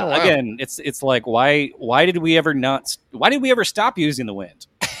again, it's like why did we ever stop using the wind?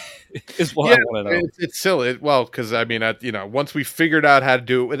 Is what I want to know. It's silly. Well, because once we figured out how to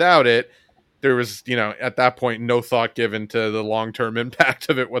do it without it, there was, at that point, no thought given to the long-term impact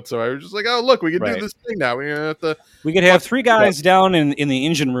of it whatsoever. Just like, oh, look, we can do this thing now. We could have 3 guys down in the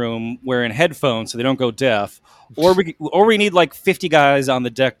engine room wearing headphones so they don't go deaf, or we need like 50 guys on the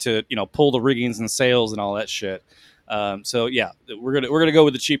deck to pull the riggings and sails and all that shit. We're gonna go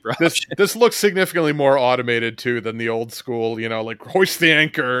with the cheaper option. This looks significantly more automated too than the old school, like hoist the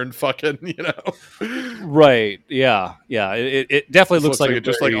anchor and fucking, Right. Yeah. It definitely looks like it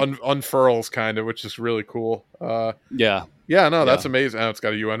just unfurls kind of, which is really cool. That's amazing. Oh, it's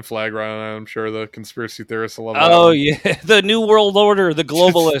got a UN flag right on it. I'm sure the conspiracy theorists will love that. Oh yeah, the New World Order, the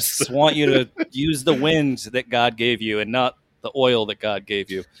globalists want you to use the wind that God gave you and not the oil that God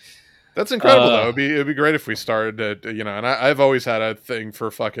gave you. That's incredible, though. It'd be great if we started to, and I've always had a thing for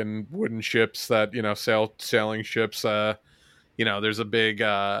fucking wooden ships that, sailing ships. There's a big,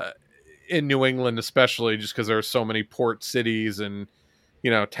 in New England especially, just because there are so many port cities and,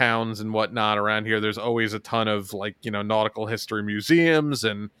 towns and whatnot around here, there's always a ton of like, nautical history museums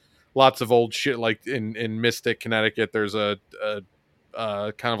and lots of old shit. Like in Mystic, Connecticut, there's a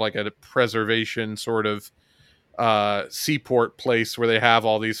kind of like a preservation sort of seaport place where they have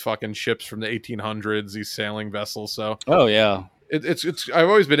all these fucking ships from the 1800s, these sailing vessels. So oh yeah, it's I've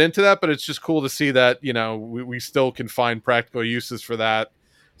always been into that, but it's just cool to see that we still can find practical uses for that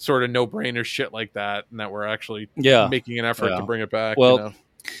sort of no-brainer shit like that, and that we're actually making an effort to bring it back. Well,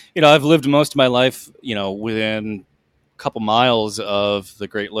 I've lived most of my life within a couple miles of the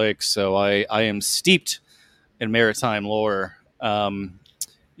Great Lakes, so I am steeped in maritime lore.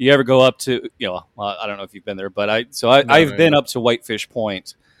 You ever go up to I don't know if you've been there, but I've been up to Whitefish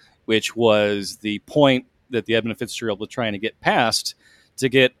Point, which was the point that the Edmund Fitzgerald was trying to get past to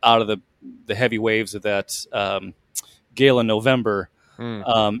get out of the heavy waves of that gale in November.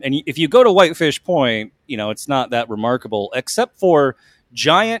 And if you go to Whitefish Point, it's not that remarkable, except for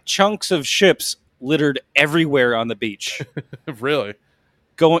giant chunks of ships littered everywhere on the beach. Really?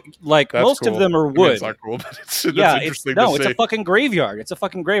 Going like That's most cool. of them are wood. It's not cool, but it's interesting to see. It's a fucking graveyard. It's a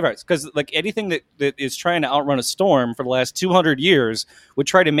fucking graveyard. Because like anything that is trying to outrun a storm for the last 200 years would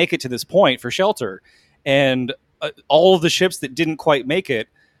try to make it to this point for shelter. And all of the ships that didn't quite make it,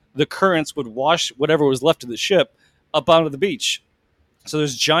 the currents would wash whatever was left of the ship up onto the beach. So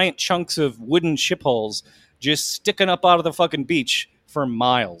there's giant chunks of wooden ship hulls just sticking up out of the fucking beach for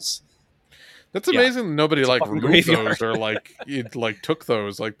miles. That's amazing. Nobody like removed those or took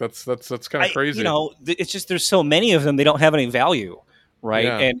those. Like that's kind of crazy. It's just there's so many of them they don't have any value, right?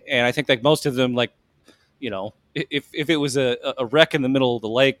 Yeah. And I think like most of them, like if it was a wreck in the middle of the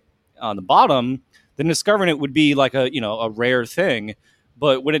lake on the bottom, then discovering it would be like a rare thing.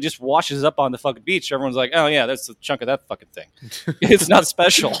 But when it just washes up on the fucking beach, everyone's like, oh, yeah, that's a chunk of that fucking thing. It's not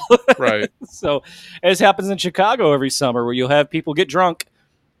special. Right. So as happens in Chicago every summer where you'll have people get drunk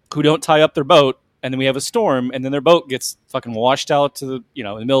who don't tie up their boat, and then we have a storm, and then their boat gets fucking washed out to the, in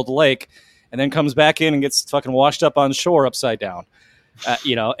the middle of the lake, and then comes back in and gets fucking washed up on shore upside down. And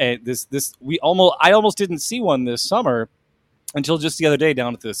I almost didn't see one this summer until just the other day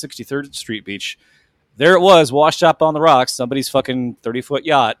down at the 63rd Street beach. There it was, washed up on the rocks, somebody's fucking 30-foot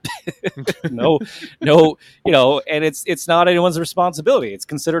yacht. no, and it's not anyone's responsibility. It's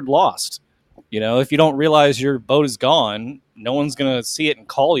considered lost. If you don't realize your boat is gone, no one's going to see it and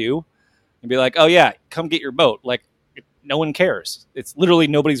call you and be like, oh, yeah, come get your boat. Like, no one cares. It's literally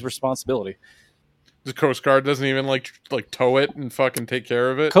nobody's responsibility. The Coast Guard doesn't even like tow it and fucking take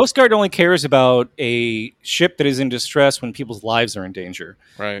care of it. Coast Guard only cares about a ship that is in distress when people's lives are in danger.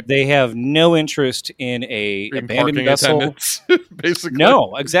 Right. They have no interest in a abandoned vessel. Basically.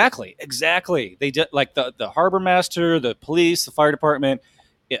 No, exactly. They like the harbor master, the police, the fire department.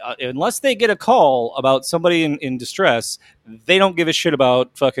 Unless they get a call about somebody in distress, they don't give a shit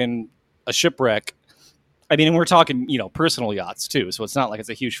about fucking a shipwreck. I mean, and we're talking personal yachts too, so it's not like it's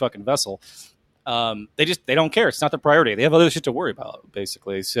a huge fucking vessel. They don't care. It's not the priority. They have other shit to worry about,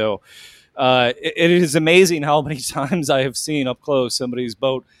 basically. So it is amazing how many times I have seen up close somebody's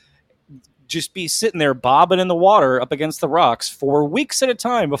boat just be sitting there bobbing in the water up against the rocks for weeks at a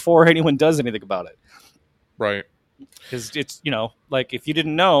time before anyone does anything about it. Right. Because it's, like if you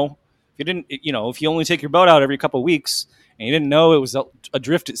didn't know, if you only take your boat out every couple of weeks and you didn't know it was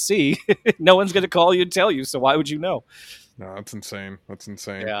adrift at sea, no one's going to call you and tell you. So why would you know? No, that's insane.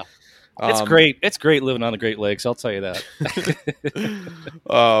 Yeah. It's great. It's great living on the Great Lakes. I'll tell you that.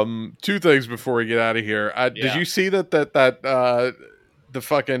 Two things before we get out of here. Did you see that the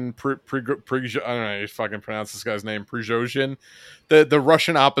fucking I don't know how you fucking pronounce this guy's name, Prigozhin, the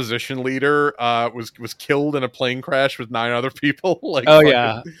Russian opposition leader, was killed in a plane crash with 9 other people.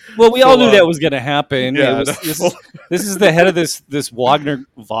 Yeah. Well, we all knew that was going to happen. Yeah, this is the head of this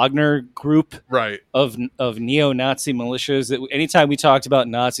Wagner group, right? Of neo-Nazi militias. That anytime we talked about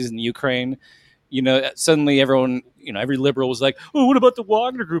Nazis in Ukraine, suddenly everyone, every liberal was like, "Oh, what about the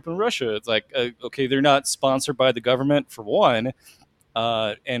Wagner group in Russia?" It's like, okay, they're not sponsored by the government for one.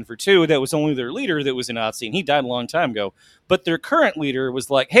 And for two, that was only their leader that was a Nazi, and he died a long time ago. But their current leader was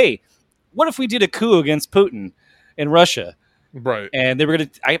like, hey, what if we did a coup against Putin in Russia? Right. And they were going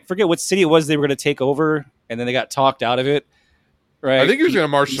to, I forget what city it was they were going to take over, and then they got talked out of it. Right. I think he was going to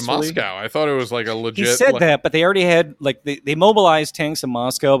march to Moscow. I thought it was like a legit... He said that, but they already had, they mobilized tanks in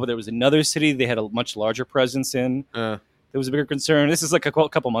Moscow, but there was another city they had a much larger presence in. There was a bigger concern. This is like a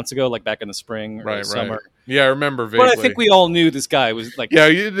couple months ago, like back in the spring or summer. Right. Yeah, I remember vaguely. But I think we all knew this guy was like. Yeah,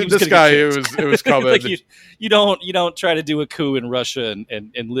 this guy. It was coming. Like you don't try to do a coup in Russia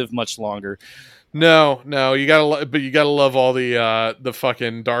and live much longer. No, you gotta love all the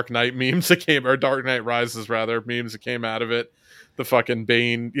fucking Dark Knight memes that came, or Dark Knight Rises rather memes that came out of it. the fucking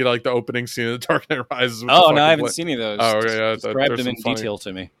Bane, like the opening scene of The Dark Knight Rises. With no, I haven't seen any of those. Oh, yeah, describe them in detail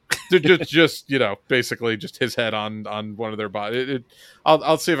to me. just basically just his head on one of their bodies.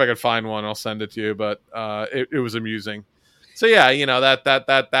 I'll see if I can find one. I'll send it to you, but it was amusing. So yeah,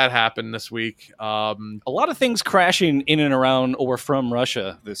 that happened this week. A lot of things crashing in and around or from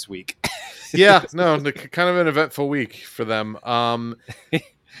Russia this week. Yeah, no, kind of an eventful week for them.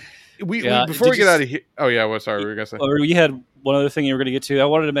 We before we get out of here. Oh yeah, sorry, what were you gonna say? You had one other thing you were going to get to. I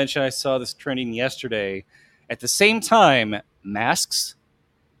wanted to mention I saw this trending yesterday. At the same time, masks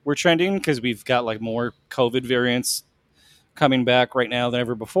were trending because we've got like more COVID variants coming back right now than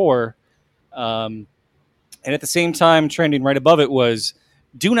ever before. And at the same time, trending right above it was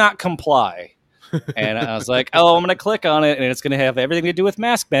 "Do not comply." And I was like, "Oh, I'm going to click on it, and it's going to have everything to do with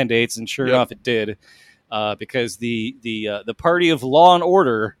mask mandates." And sure enough, it did, because the party of law and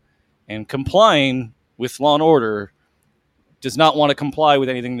order and complying with law and order does not want to comply with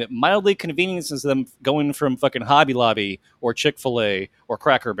anything that mildly conveniences them going from fucking Hobby Lobby or Chick-fil-A or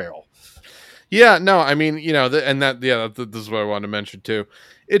Cracker Barrel. Yeah, no, I mean, this is what I wanted to mention too.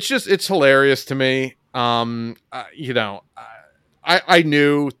 It's hilarious to me. I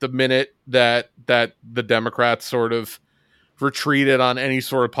knew the minute that the Democrats sort of retreated on any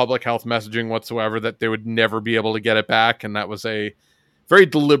sort of public health messaging whatsoever that they would never be able to get it back, and that was a very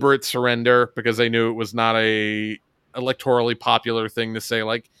deliberate surrender because they knew it was not a electorally popular thing to say.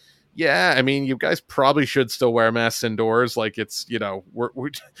 Like, yeah, I mean, you guys probably should still wear masks indoors. Like, it's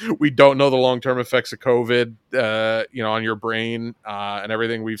we don't know the long term effects of COVID, on your brain, and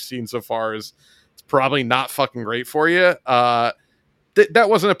everything we've seen so far is it's probably not fucking great for you. That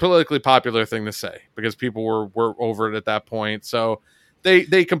wasn't a politically popular thing to say because people were over it at that point. So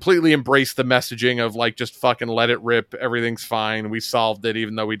they completely embraced the messaging of like, just fucking let it rip. Everything's fine. We solved it,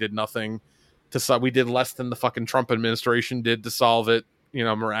 even though we did nothing we did less than the fucking Trump administration did to solve it,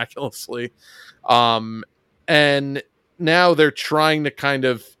 miraculously. And now they're trying to kind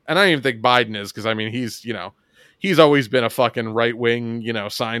of, and I don't even think Biden is, because I mean, he's always been a fucking right wing,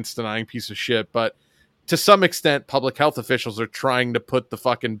 science denying piece of shit. But to some extent, public health officials are trying to put the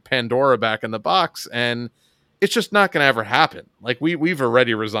fucking Pandora back in the box, and it's just not going to ever happen. Like we've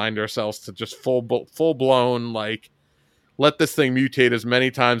already resigned ourselves to just full blown, like, let this thing mutate as many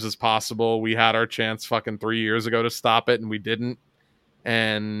times as possible. We had our chance fucking 3 years ago to stop it, and we didn't.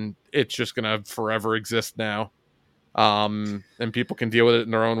 And it's just going to forever exist now. And people can deal with it in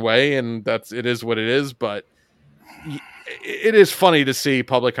their own way, and it is what it is. But it is funny to see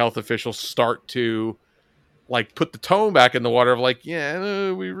public health officials start to like put the tone back in the water of like,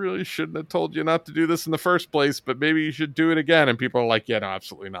 yeah, we really shouldn't have told you not to do this in the first place, but maybe you should do it again. And people are like, yeah, no,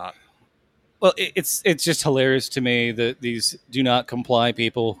 absolutely not. Well, it's just hilarious to me that these do not comply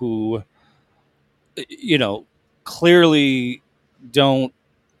people who, clearly don't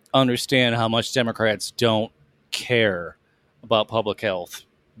understand how much Democrats don't care about public health,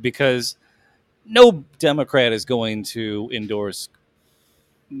 because no Democrat is going to endorse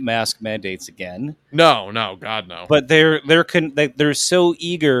mask mandates again. No, God, no. But they're so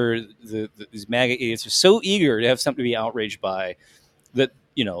eager. These MAGA idiots are so eager to have something to be outraged by that.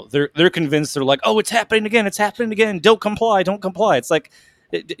 They're convinced. They're like, oh, it's happening again. It's happening again. Don't comply. It's like,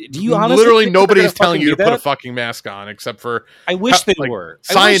 do you honestly? Literally, nobody's telling you to put a fucking mask on, except for. I wish they were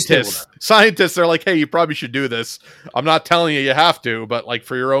scientists. Scientists are like, hey, you probably should do this. I'm not telling you have to, but like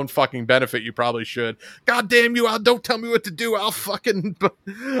for your own fucking benefit, you probably should. God damn you! Don't tell me what to do. I'll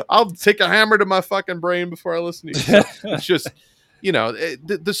take a hammer to my fucking brain before I listen to you. So it's just.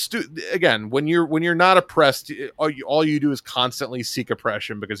 Again, when you're not oppressed, all you do is constantly seek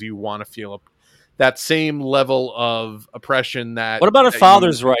oppression because you want to feel that same level of oppression. What about a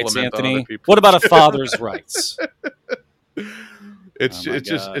father's rights, Anthony? What about a father's rights? It's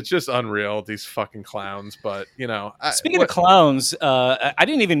just unreal, these fucking clowns. But speaking of clowns, I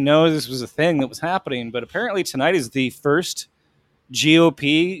didn't even know this was a thing that was happening, but apparently tonight is the first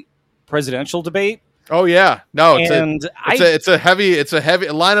GOP presidential debate. Oh yeah, no, it's a heavy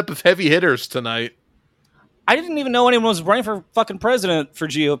lineup of heavy hitters tonight. I didn't even know anyone was running for fucking president for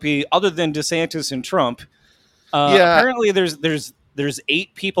GOP other than DeSantis and Trump. Apparently there's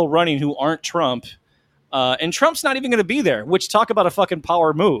 8 people running who aren't Trump, and Trump's not even going to be there. Which, talk about a fucking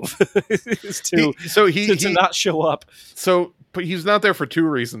power move is to not show up. So, but he's not there for 2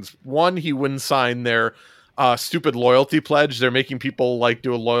 reasons. One, he wouldn't sign their stupid loyalty pledge. They're making people like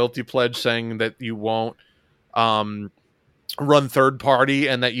do a loyalty pledge saying that you won't run third party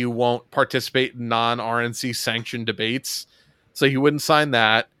and that you won't participate in non-RNC sanctioned debates. So he wouldn't sign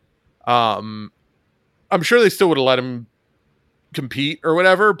that. I'm sure they still would have let him compete or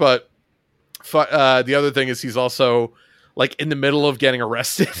whatever, but the other thing is he's also like in the middle of getting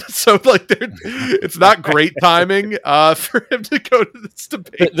arrested. So like it's not great timing for him to go to this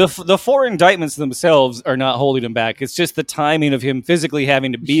debate. The four indictments themselves are not holding him back. It's just the timing of him physically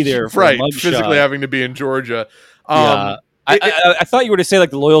having to be there for a mugshot. Physically having to be in Georgia. I thought you were to say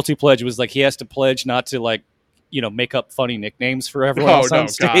like the loyalty pledge was like he has to pledge not to like, make up funny nicknames for everyone else on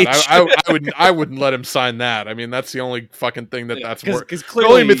stage. God. I wouldn't let him sign that. I mean, that's the only fucking thing that's worth. The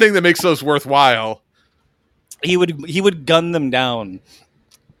only thing that makes those worthwhile. He would gun them down,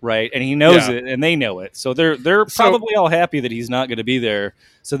 right? And he knows it, and they know it. So they're probably all happy that he's not going to be there,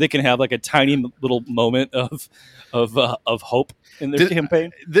 so they can have like a tiny little moment of hope in their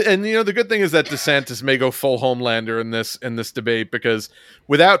campaign. And the good thing is that DeSantis may go full Homelander in this debate, because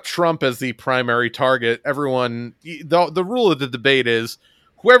without Trump as the primary target, everyone the rule of the debate is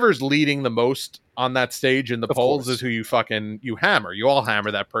whoever's leading the most on that stage in the polls is who you hammer. You all hammer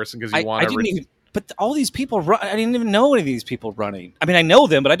that person because you want to. But all these people I didn't even know any of these people running. I mean, I know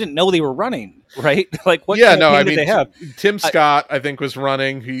them, but I didn't know they were running, right? Like, what campaign did they have? Tim Scott, I think, was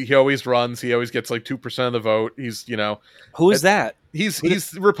running. He always runs. He always gets like 2% of the vote. He's, Who is that? He's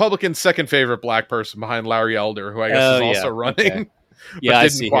Republican's second favorite black person behind Larry Elder, who I guess is also running. Okay. But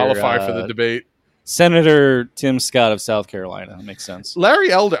didn't qualify for the debate. Senator Tim Scott of South Carolina. That makes sense. Larry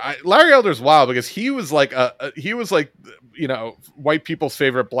Elder's wild because he was like white people's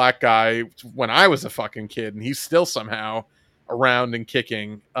favorite black guy when I was a fucking kid, and he's still somehow around and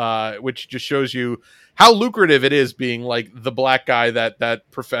kicking, which just shows you how lucrative it is being like the black guy that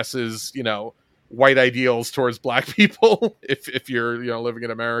professes white ideals towards black people. if you're living in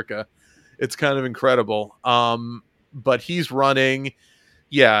America, it's kind of incredible. But he's running.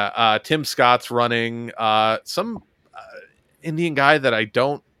 Yeah, Tim Scott's running. Some Indian guy that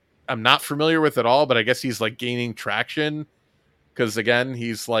I'm not familiar with at all, but I guess he's like gaining traction because again,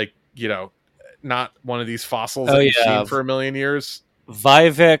 he's like not one of these fossils that you've seen for a million years.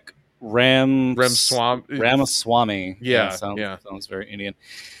 Vivek Ramaswamy. Sounds very Indian.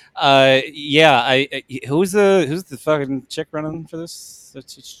 Who's the fucking chick running for this?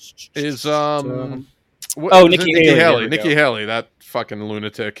 Is Nikki Haley. Nikki Haley, that fucking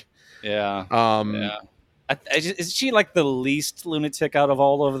lunatic. Yeah. Is she like the least lunatic out of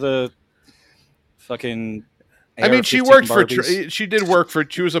all of the fucking? I mean, she worked she did work for.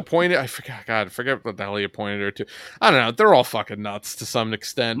 She was appointed. I forget what the hell he appointed her to. I don't know. They're all fucking nuts to some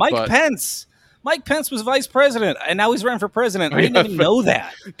extent. Mike Pence was vice president, and now he's running for president. I didn't even know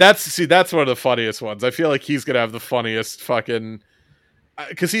that. That's one of the funniest ones. I feel like he's gonna have the funniest fucking.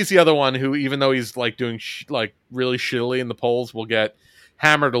 Because he's the other one who, even though he's like doing really shittily in the polls, will get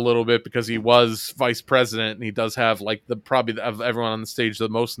hammered a little bit because he was vice president and he does have like probably of everyone on the stage the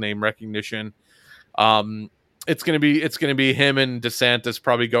most name recognition. It's gonna be him and DeSantis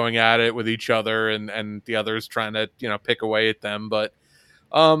probably going at it with each other, and the others trying to pick away at them. But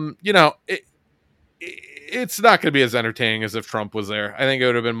it's not going to be as entertaining as if Trump was there. I think it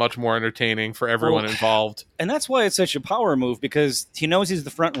would have been much more entertaining for everyone involved. And that's why it's such a power move, because he knows he's the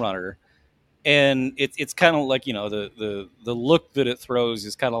front runner. And it's kind of like, the look that it throws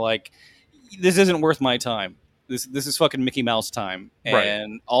is kind of like, this isn't worth my time. This is fucking Mickey Mouse time.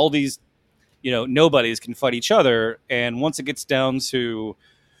 And all these, nobodies can fight each other. And once it gets down to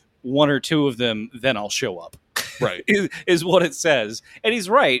one or two of them, then I'll show up. Right. is what it says. And he's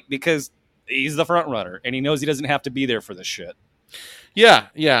right, because he's the front runner, and he knows he doesn't have to be there for this shit. Yeah,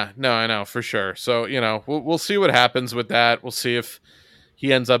 no, I know for sure. So we'll see what happens with that. We'll see if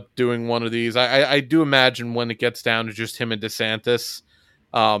he ends up doing one of these. I do imagine when it gets down to just him and DeSantis,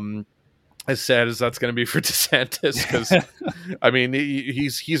 as sad as that's going to be for DeSantis, because I mean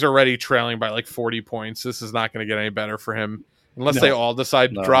he's already trailing by like 40 points. This is not going to get any better for him unless they all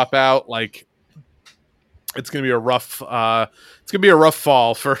decide to drop out. Like it's going to be a rough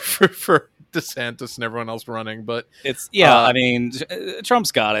fall for DeSantis and everyone else running, but I mean,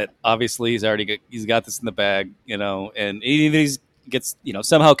 Trump's got it. Obviously, he's got this in the bag, and he gets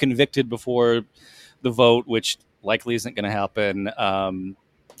somehow convicted before the vote, which likely isn't going to happen.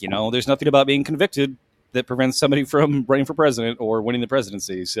 There's nothing about being convicted that prevents somebody from running for president or winning the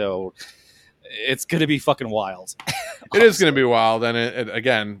presidency. So it's going to be fucking wild. It is going to be wild, and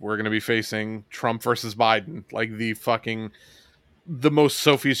again, we're going to be facing Trump versus Biden, like the most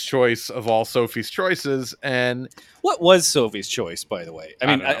Sophie's choice of all Sophie's choices. And what was Sophie's choice, by the way? I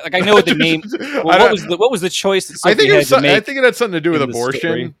mean, I know what the name. What was the choice that Sophie had to make? I think it had something to do with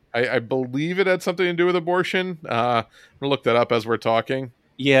abortion. I believe it had something to do with abortion. I'm gonna look that up as we're talking.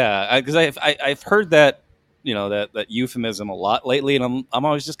 Yeah, because I've heard that that euphemism a lot lately, and I'm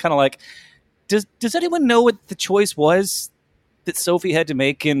always just kind of like, does anyone know what the choice was that Sophie had to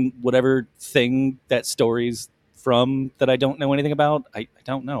make in whatever thing that story's from that I don't know anything about? I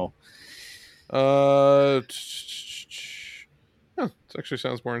don't know. It actually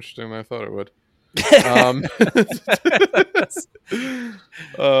sounds more interesting than I thought it would.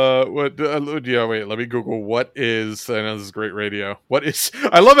 Yeah, wait, let me Google what is. I know this is great radio. What is?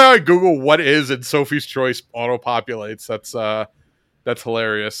 I love how I Google what is and Sophie's Choice auto populates. That's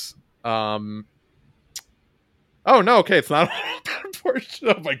hilarious. Oh no, okay, it's not.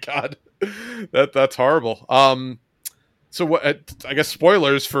 Oh my god, that's horrible. So what? I guess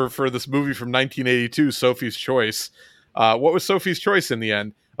spoilers for this movie from 1982, Sophie's Choice. What was Sophie's choice in the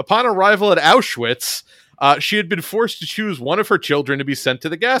end? Upon arrival at Auschwitz, she had been forced to choose one of her children to be sent to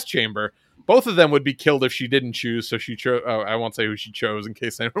the gas chamber. Both of them would be killed if she didn't choose, so she chose. Oh, I won't say who she chose in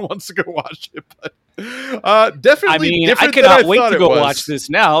case anyone wants to go watch it. But definitely, I mean, I cannot wait to go watch this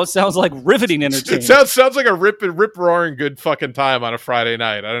now. It sounds like riveting entertainment. It sounds like a rip roaring good fucking time on a Friday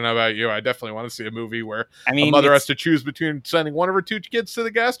night. I don't know about you. I definitely want to see a movie where a mother has to choose between sending one of her two kids to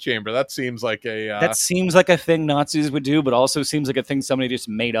the gas chamber. That seems like a thing Nazis would do, but also seems like a thing somebody just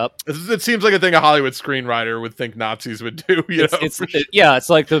made up. It seems like a thing a Hollywood screenwriter would think Nazis would do. It's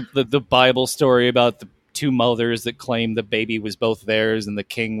like the Bible story about the two mothers that claimed the baby was both theirs, and the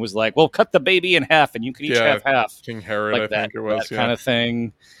king was like, "Well, cut the baby in half, and you can each have half." King Herod, like I think it was that kind of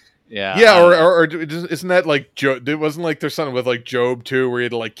thing. Yeah, yeah, or isn't that like Job? It wasn't like there's something with like Job too, where he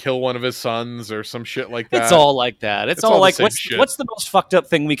had to like kill one of his sons or some shit like that. It's all like that. It's all like what's the most fucked up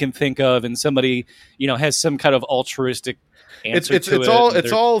thing we can think of, and somebody has some kind of altruistic.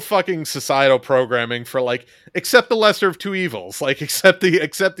 It's all fucking societal programming for like accept the lesser of two evils, like accept the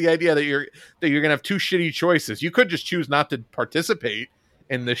idea that you're gonna have two shitty choices. You could just choose not to participate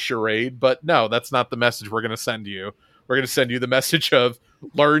in this charade, but no, that's not the message we're gonna send you. We're gonna send you the message of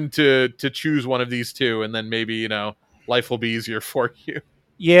learn to choose one of these two, and then maybe life will be easier for you.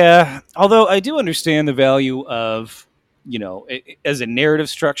 Yeah, although I do understand the value of as a narrative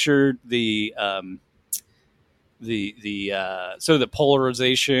structure, the sort of the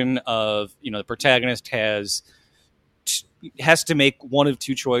polarization of the protagonist has to make one of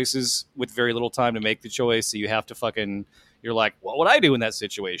two choices with very little time to make the choice, so you have to you're like, what would I do in that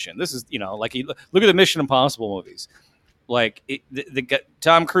situation? This is like look at the Mission Impossible movies, like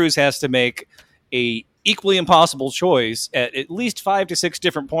Tom Cruise has to make a equally impossible choice at least 5 to 6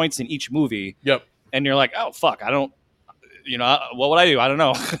 different points in each movie. Yep. And you're like, oh fuck, I don't what would I do? I don't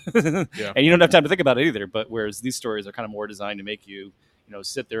know. Yeah. And you don't have time to think about it either. But whereas these stories are kind of more designed to make you,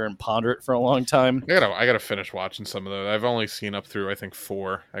 sit there and ponder it for a long time. I gotta finish watching some of those. I've only seen up through I think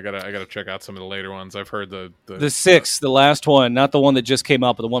 4. I gotta check out some of the later ones. I've heard the 6, the last one, not the one that just came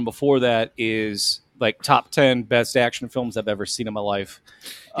out, but the one before that is like top 10 best action films I've ever seen in my life.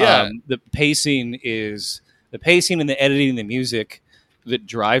 Yeah. The pacing and the editing and the music that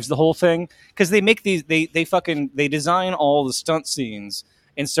drives the whole thing, because they make these they design all the stunt scenes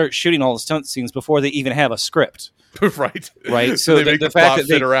and start shooting all the stunt scenes before they even have a script. right So they make the fact that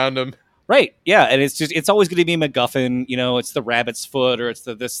fit around them, right? Yeah, and it's always going to be MacGuffin. It's the rabbit's foot, or it's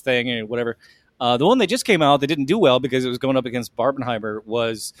this thing, or whatever. The one that just came out that didn't do well because it was going up against Barbenheimer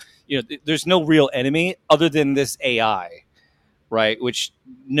was there's no real enemy other than this AI, right? Which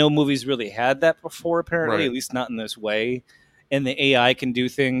no movies really had that before, apparently, right. At least not in this way. And the AI can do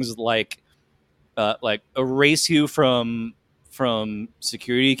things like erase you from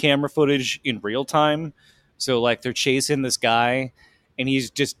security camera footage in real time. So like they're chasing this guy and he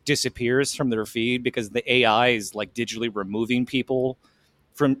just disappears from their feed because the AI is like digitally removing people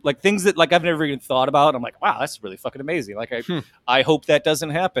from like things that like I've never even thought about. I'm like, wow, that's really fucking amazing. Like I hope that doesn't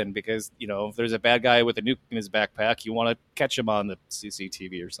happen because if there's a bad guy with a nuke in his backpack, you want to catch him on the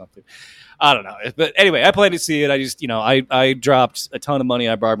CCTV or something. I don't know, but anyway, I plan to see it. I just I dropped a ton of money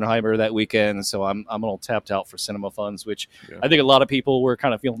on Barbenheimer that weekend, so I'm a little tapped out for cinema funds, which I think a lot of people were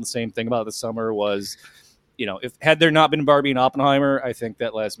kind of feeling the same thing about this summer. Was if had there not been Barbie and Oppenheimer, I think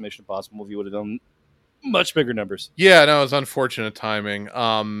that last Mission Impossible movie would have done much bigger numbers. Yeah, no, it was unfortunate timing.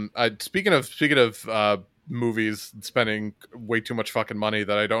 Speaking of movies spending way too much fucking money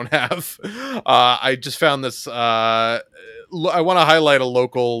that I don't have, I just found this. I want to highlight a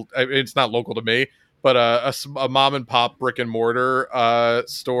local. It's not local to me, but a mom and pop brick and mortar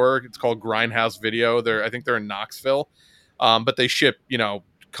store. It's called Grindhouse Video. I think they're in Knoxville, but they ship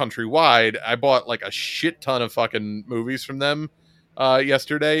countrywide. I bought like a shit ton of fucking movies from them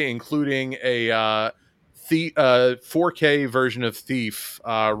yesterday, including a 4K version of Thief,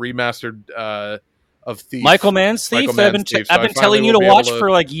 remastered Thief. Michael Mann's Thief. I've been telling you to watch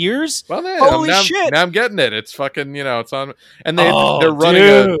for like years. Well, Holy shit! Now I'm getting it. It's fucking, it's on, and they're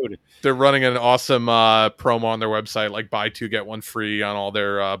running an awesome promo on their website, like buy two get one free on all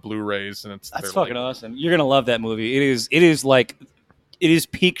their Blu-rays, and that's fucking awesome. You're gonna love that movie. It is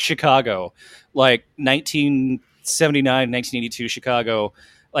peak Chicago, like 1979, 1982 Chicago.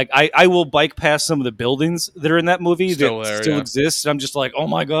 Like I will bike past some of the buildings that are in that movie that still exist. And I'm just like, oh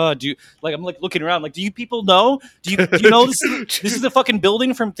my god, I'm like looking around, like, do you people know? Do you know this is the fucking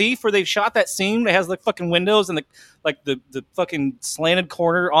building from Thief where they shot that scene that has like fucking windows and the fucking slanted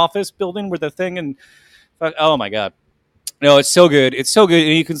corner office building where the thing and oh my god, no, it's so good, and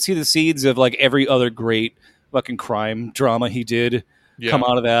you can see the seeds of like every other great fucking crime drama he did come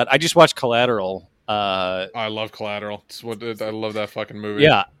out of that. I just watched Collateral. I love Collateral. I love that fucking movie.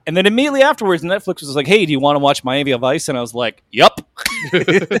 Yeah, and then immediately afterwards, Netflix was like, "Hey, do you want to watch Miami Vice?" And I was like, "Yup."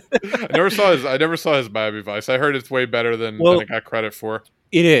 I never saw his Miami Vice. I heard it's way better than it got credit for.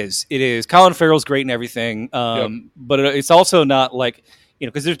 It is. Colin Farrell's great and everything, but it's also not like,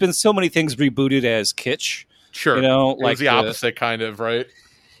 because there's been so many things rebooted as kitsch. Sure, like it was the opposite kind of, right?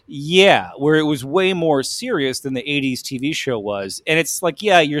 Yeah, where it was way more serious than the 80s TV show was. And it's like,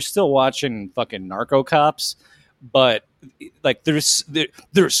 yeah, you're still watching fucking Narco Cops, but like they're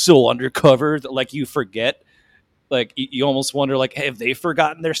so undercover that like you forget. Like you almost wonder, like, have they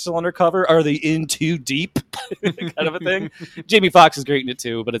forgotten they're still undercover? Are they in too deep? Kind of a thing. Jamie Foxx is great in it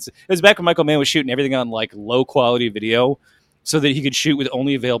too, but it's back when Michael Mann was shooting everything on like low quality video so that he could shoot with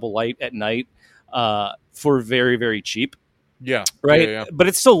only available light at night for very, very cheap. Yeah. Right. Yeah. But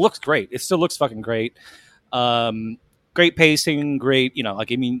it still looks great. It still looks fucking great. Great pacing. Great.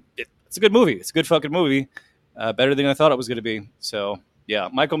 It's a good movie. It's a good fucking movie. Better than I thought it was going to be. So yeah,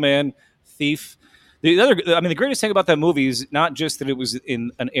 Michael Mann, Thief. The greatest thing about that movie is not just that it was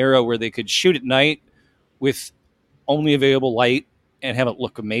in an era where they could shoot at night with only available light and have it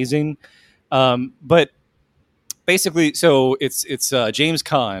look amazing. But basically, so it's James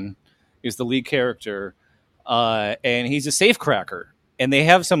Caan is the lead character. And he's a safecracker, and they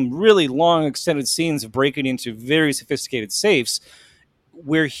have some really long extended scenes of breaking into very sophisticated safes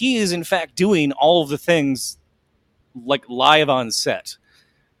where he is in fact doing all of the things like live on set.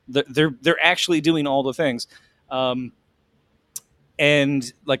 They're actually doing all the things. And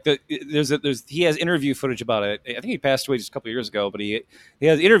like he has interview footage about it. I think he passed away just a couple of years ago, but he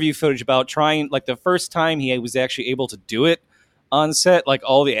has interview footage about trying, like the first time he was actually able to do it on set, like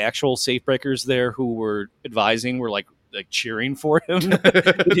all the actual safe breakers there who were advising were like cheering for him.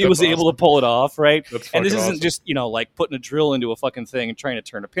 He was able to pull it off, right? And this isn't just like putting a drill into a fucking thing and trying to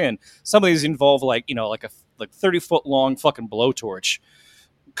turn a pin. Some of these involve like a 30-foot long fucking blowtorch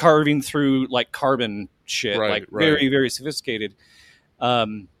carving through like carbon shit, very, very sophisticated.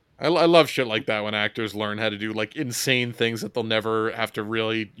 I love shit like that when actors learn how to do like insane things that they'll never have to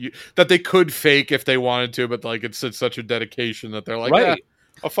that they could fake if they wanted to, but like it's such a dedication that they're like, yeah,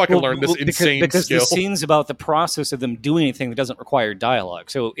 I'll fucking learn this insane because skill. The scene's about the process of them doing anything that doesn't require dialogue.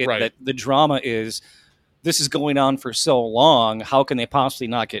 So that the drama is, this is going on for so long, how can they possibly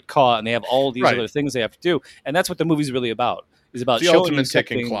not get caught? And they have all these other things they have to do, and that's what the movie's really about. Is about the showing ultimate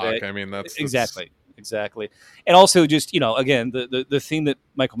ticking clock. That's exactly. And also just, again, the theme that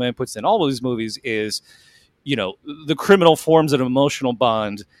Michael Mann puts in all of these movies is, the criminal forms an emotional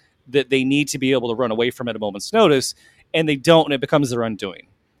bond that they need to be able to run away from at a moment's notice, and they don't, and it becomes their undoing.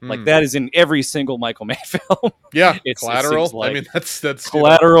 Like that is in every single Michael Mann film. Yeah, Collateral. Like, that's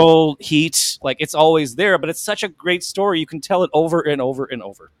Collateral, Heat. Like it's always there, but it's such a great story. You can tell it over and over and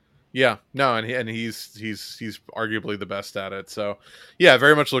over. Yeah, no, and he's arguably the best at it. So, yeah,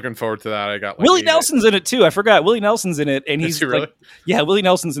 very much looking forward to that. I got Willie Nelson's in it too. I forgot Willie Nelson's in it, and he's really? Willie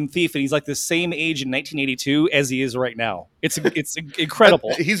Nelson's in Thief, and he's like the same age in 1982 as he is right now. It's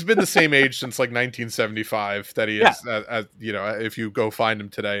incredible. He's been the same age since like 1975 that he is. If you go find him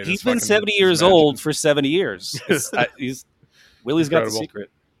today, he's been 70 years old for 70 years. Willie's got the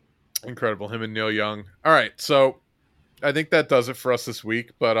secret. Incredible, him and Neil Young. All right, so. I think that does it for us this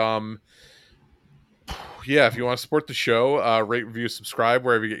week. But if you want to support the show, rate, review, subscribe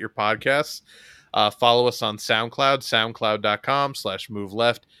wherever you get your podcasts. Follow us on SoundCloud,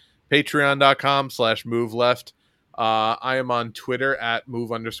 soundcloud.com/moveleft, patreon.com/moveleft. I am on Twitter at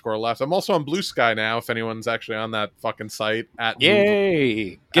move_left. I'm also on Blue Sky now, if anyone's actually on that fucking site.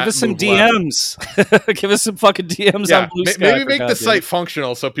 Yay! Give us some DMs. Give us some fucking DMs on Blue Sky. Maybe make the site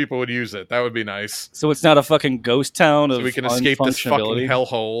functional so people would use it. That would be nice. So it's not a fucking ghost town of so we can escape this fucking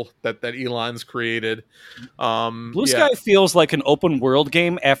hellhole that Elon's created. Blue Sky feels like an open world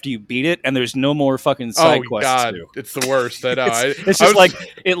game after you beat it, and there's no more fucking side quests God, to do. It's the worst. I know. It's just like,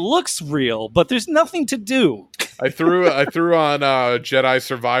 it looks real, but there's nothing to do. I threw on Jedi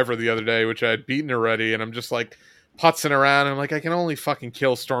Survivor the other day, which I had beaten already, and I'm just like putzing around. And I'm like, I can only fucking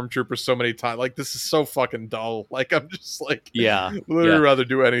kill stormtroopers so many times. Like, this is so fucking dull. Like, I'm just like, literally rather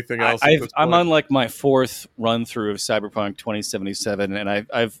do anything else. I'm on like my 4th run through of Cyberpunk 2077, and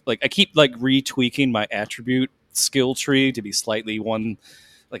I keep like retweaking my attribute skill tree to be slightly one,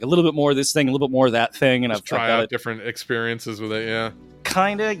 like a little bit more of this thing, a little bit more of that thing, and I've tried out different experiences with it. Yeah.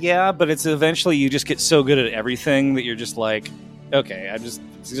 Kinda, yeah, but it's eventually you just get so good at everything that you're just like, okay, I just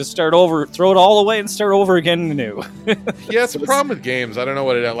start over, throw it all away, and start over again anew. Yeah, it's a problem with games. I don't know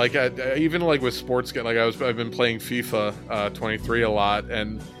what it is. Like, even like with sports, like I've been playing FIFA 23 a lot,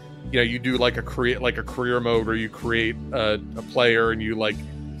 and you do like a career mode where you create a player and you like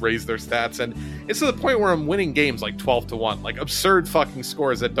raise their stats, and it's to the point where I'm winning games like 12-1, like absurd fucking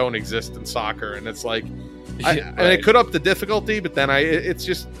scores that don't exist in soccer, and it's like. And it could up the difficulty, but then it's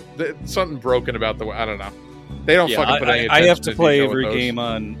just something broken about the way. I don't know. They don't fucking put any attention. I have to play every game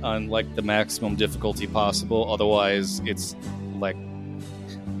on like the maximum difficulty possible. Otherwise, it's like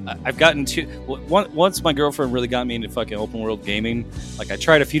I've gotten to once my girlfriend really got me into fucking open world gaming. Like I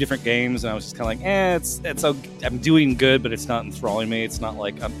tried a few different games, and I was just kind of like, it's okay. I'm doing good, but it's not enthralling me. It's not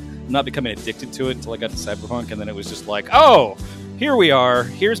like I'm not becoming addicted to it until I got to Cyberpunk, and then it was just like, oh, here we are.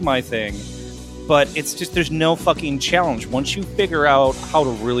 Here's my thing. But it's just, there's no fucking challenge. Once you figure out how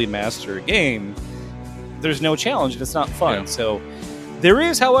to really master a game, there's no challenge and it's not fun. Yeah. So there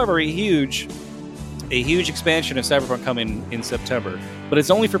is, however, a huge expansion of Cyberpunk coming in September, but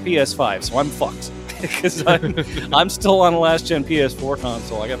it's only for PS5, so I'm fucked because I'm still on a last gen PS4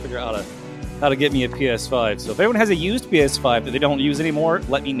 console. I got to figure out how to get me a PS5. So if anyone has a used PS5 that they don't use anymore,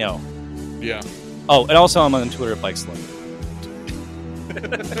 let me know. Yeah. Oh, and also I'm on Twitter at BikeSlim.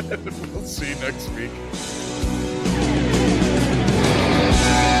 We'll see you next week.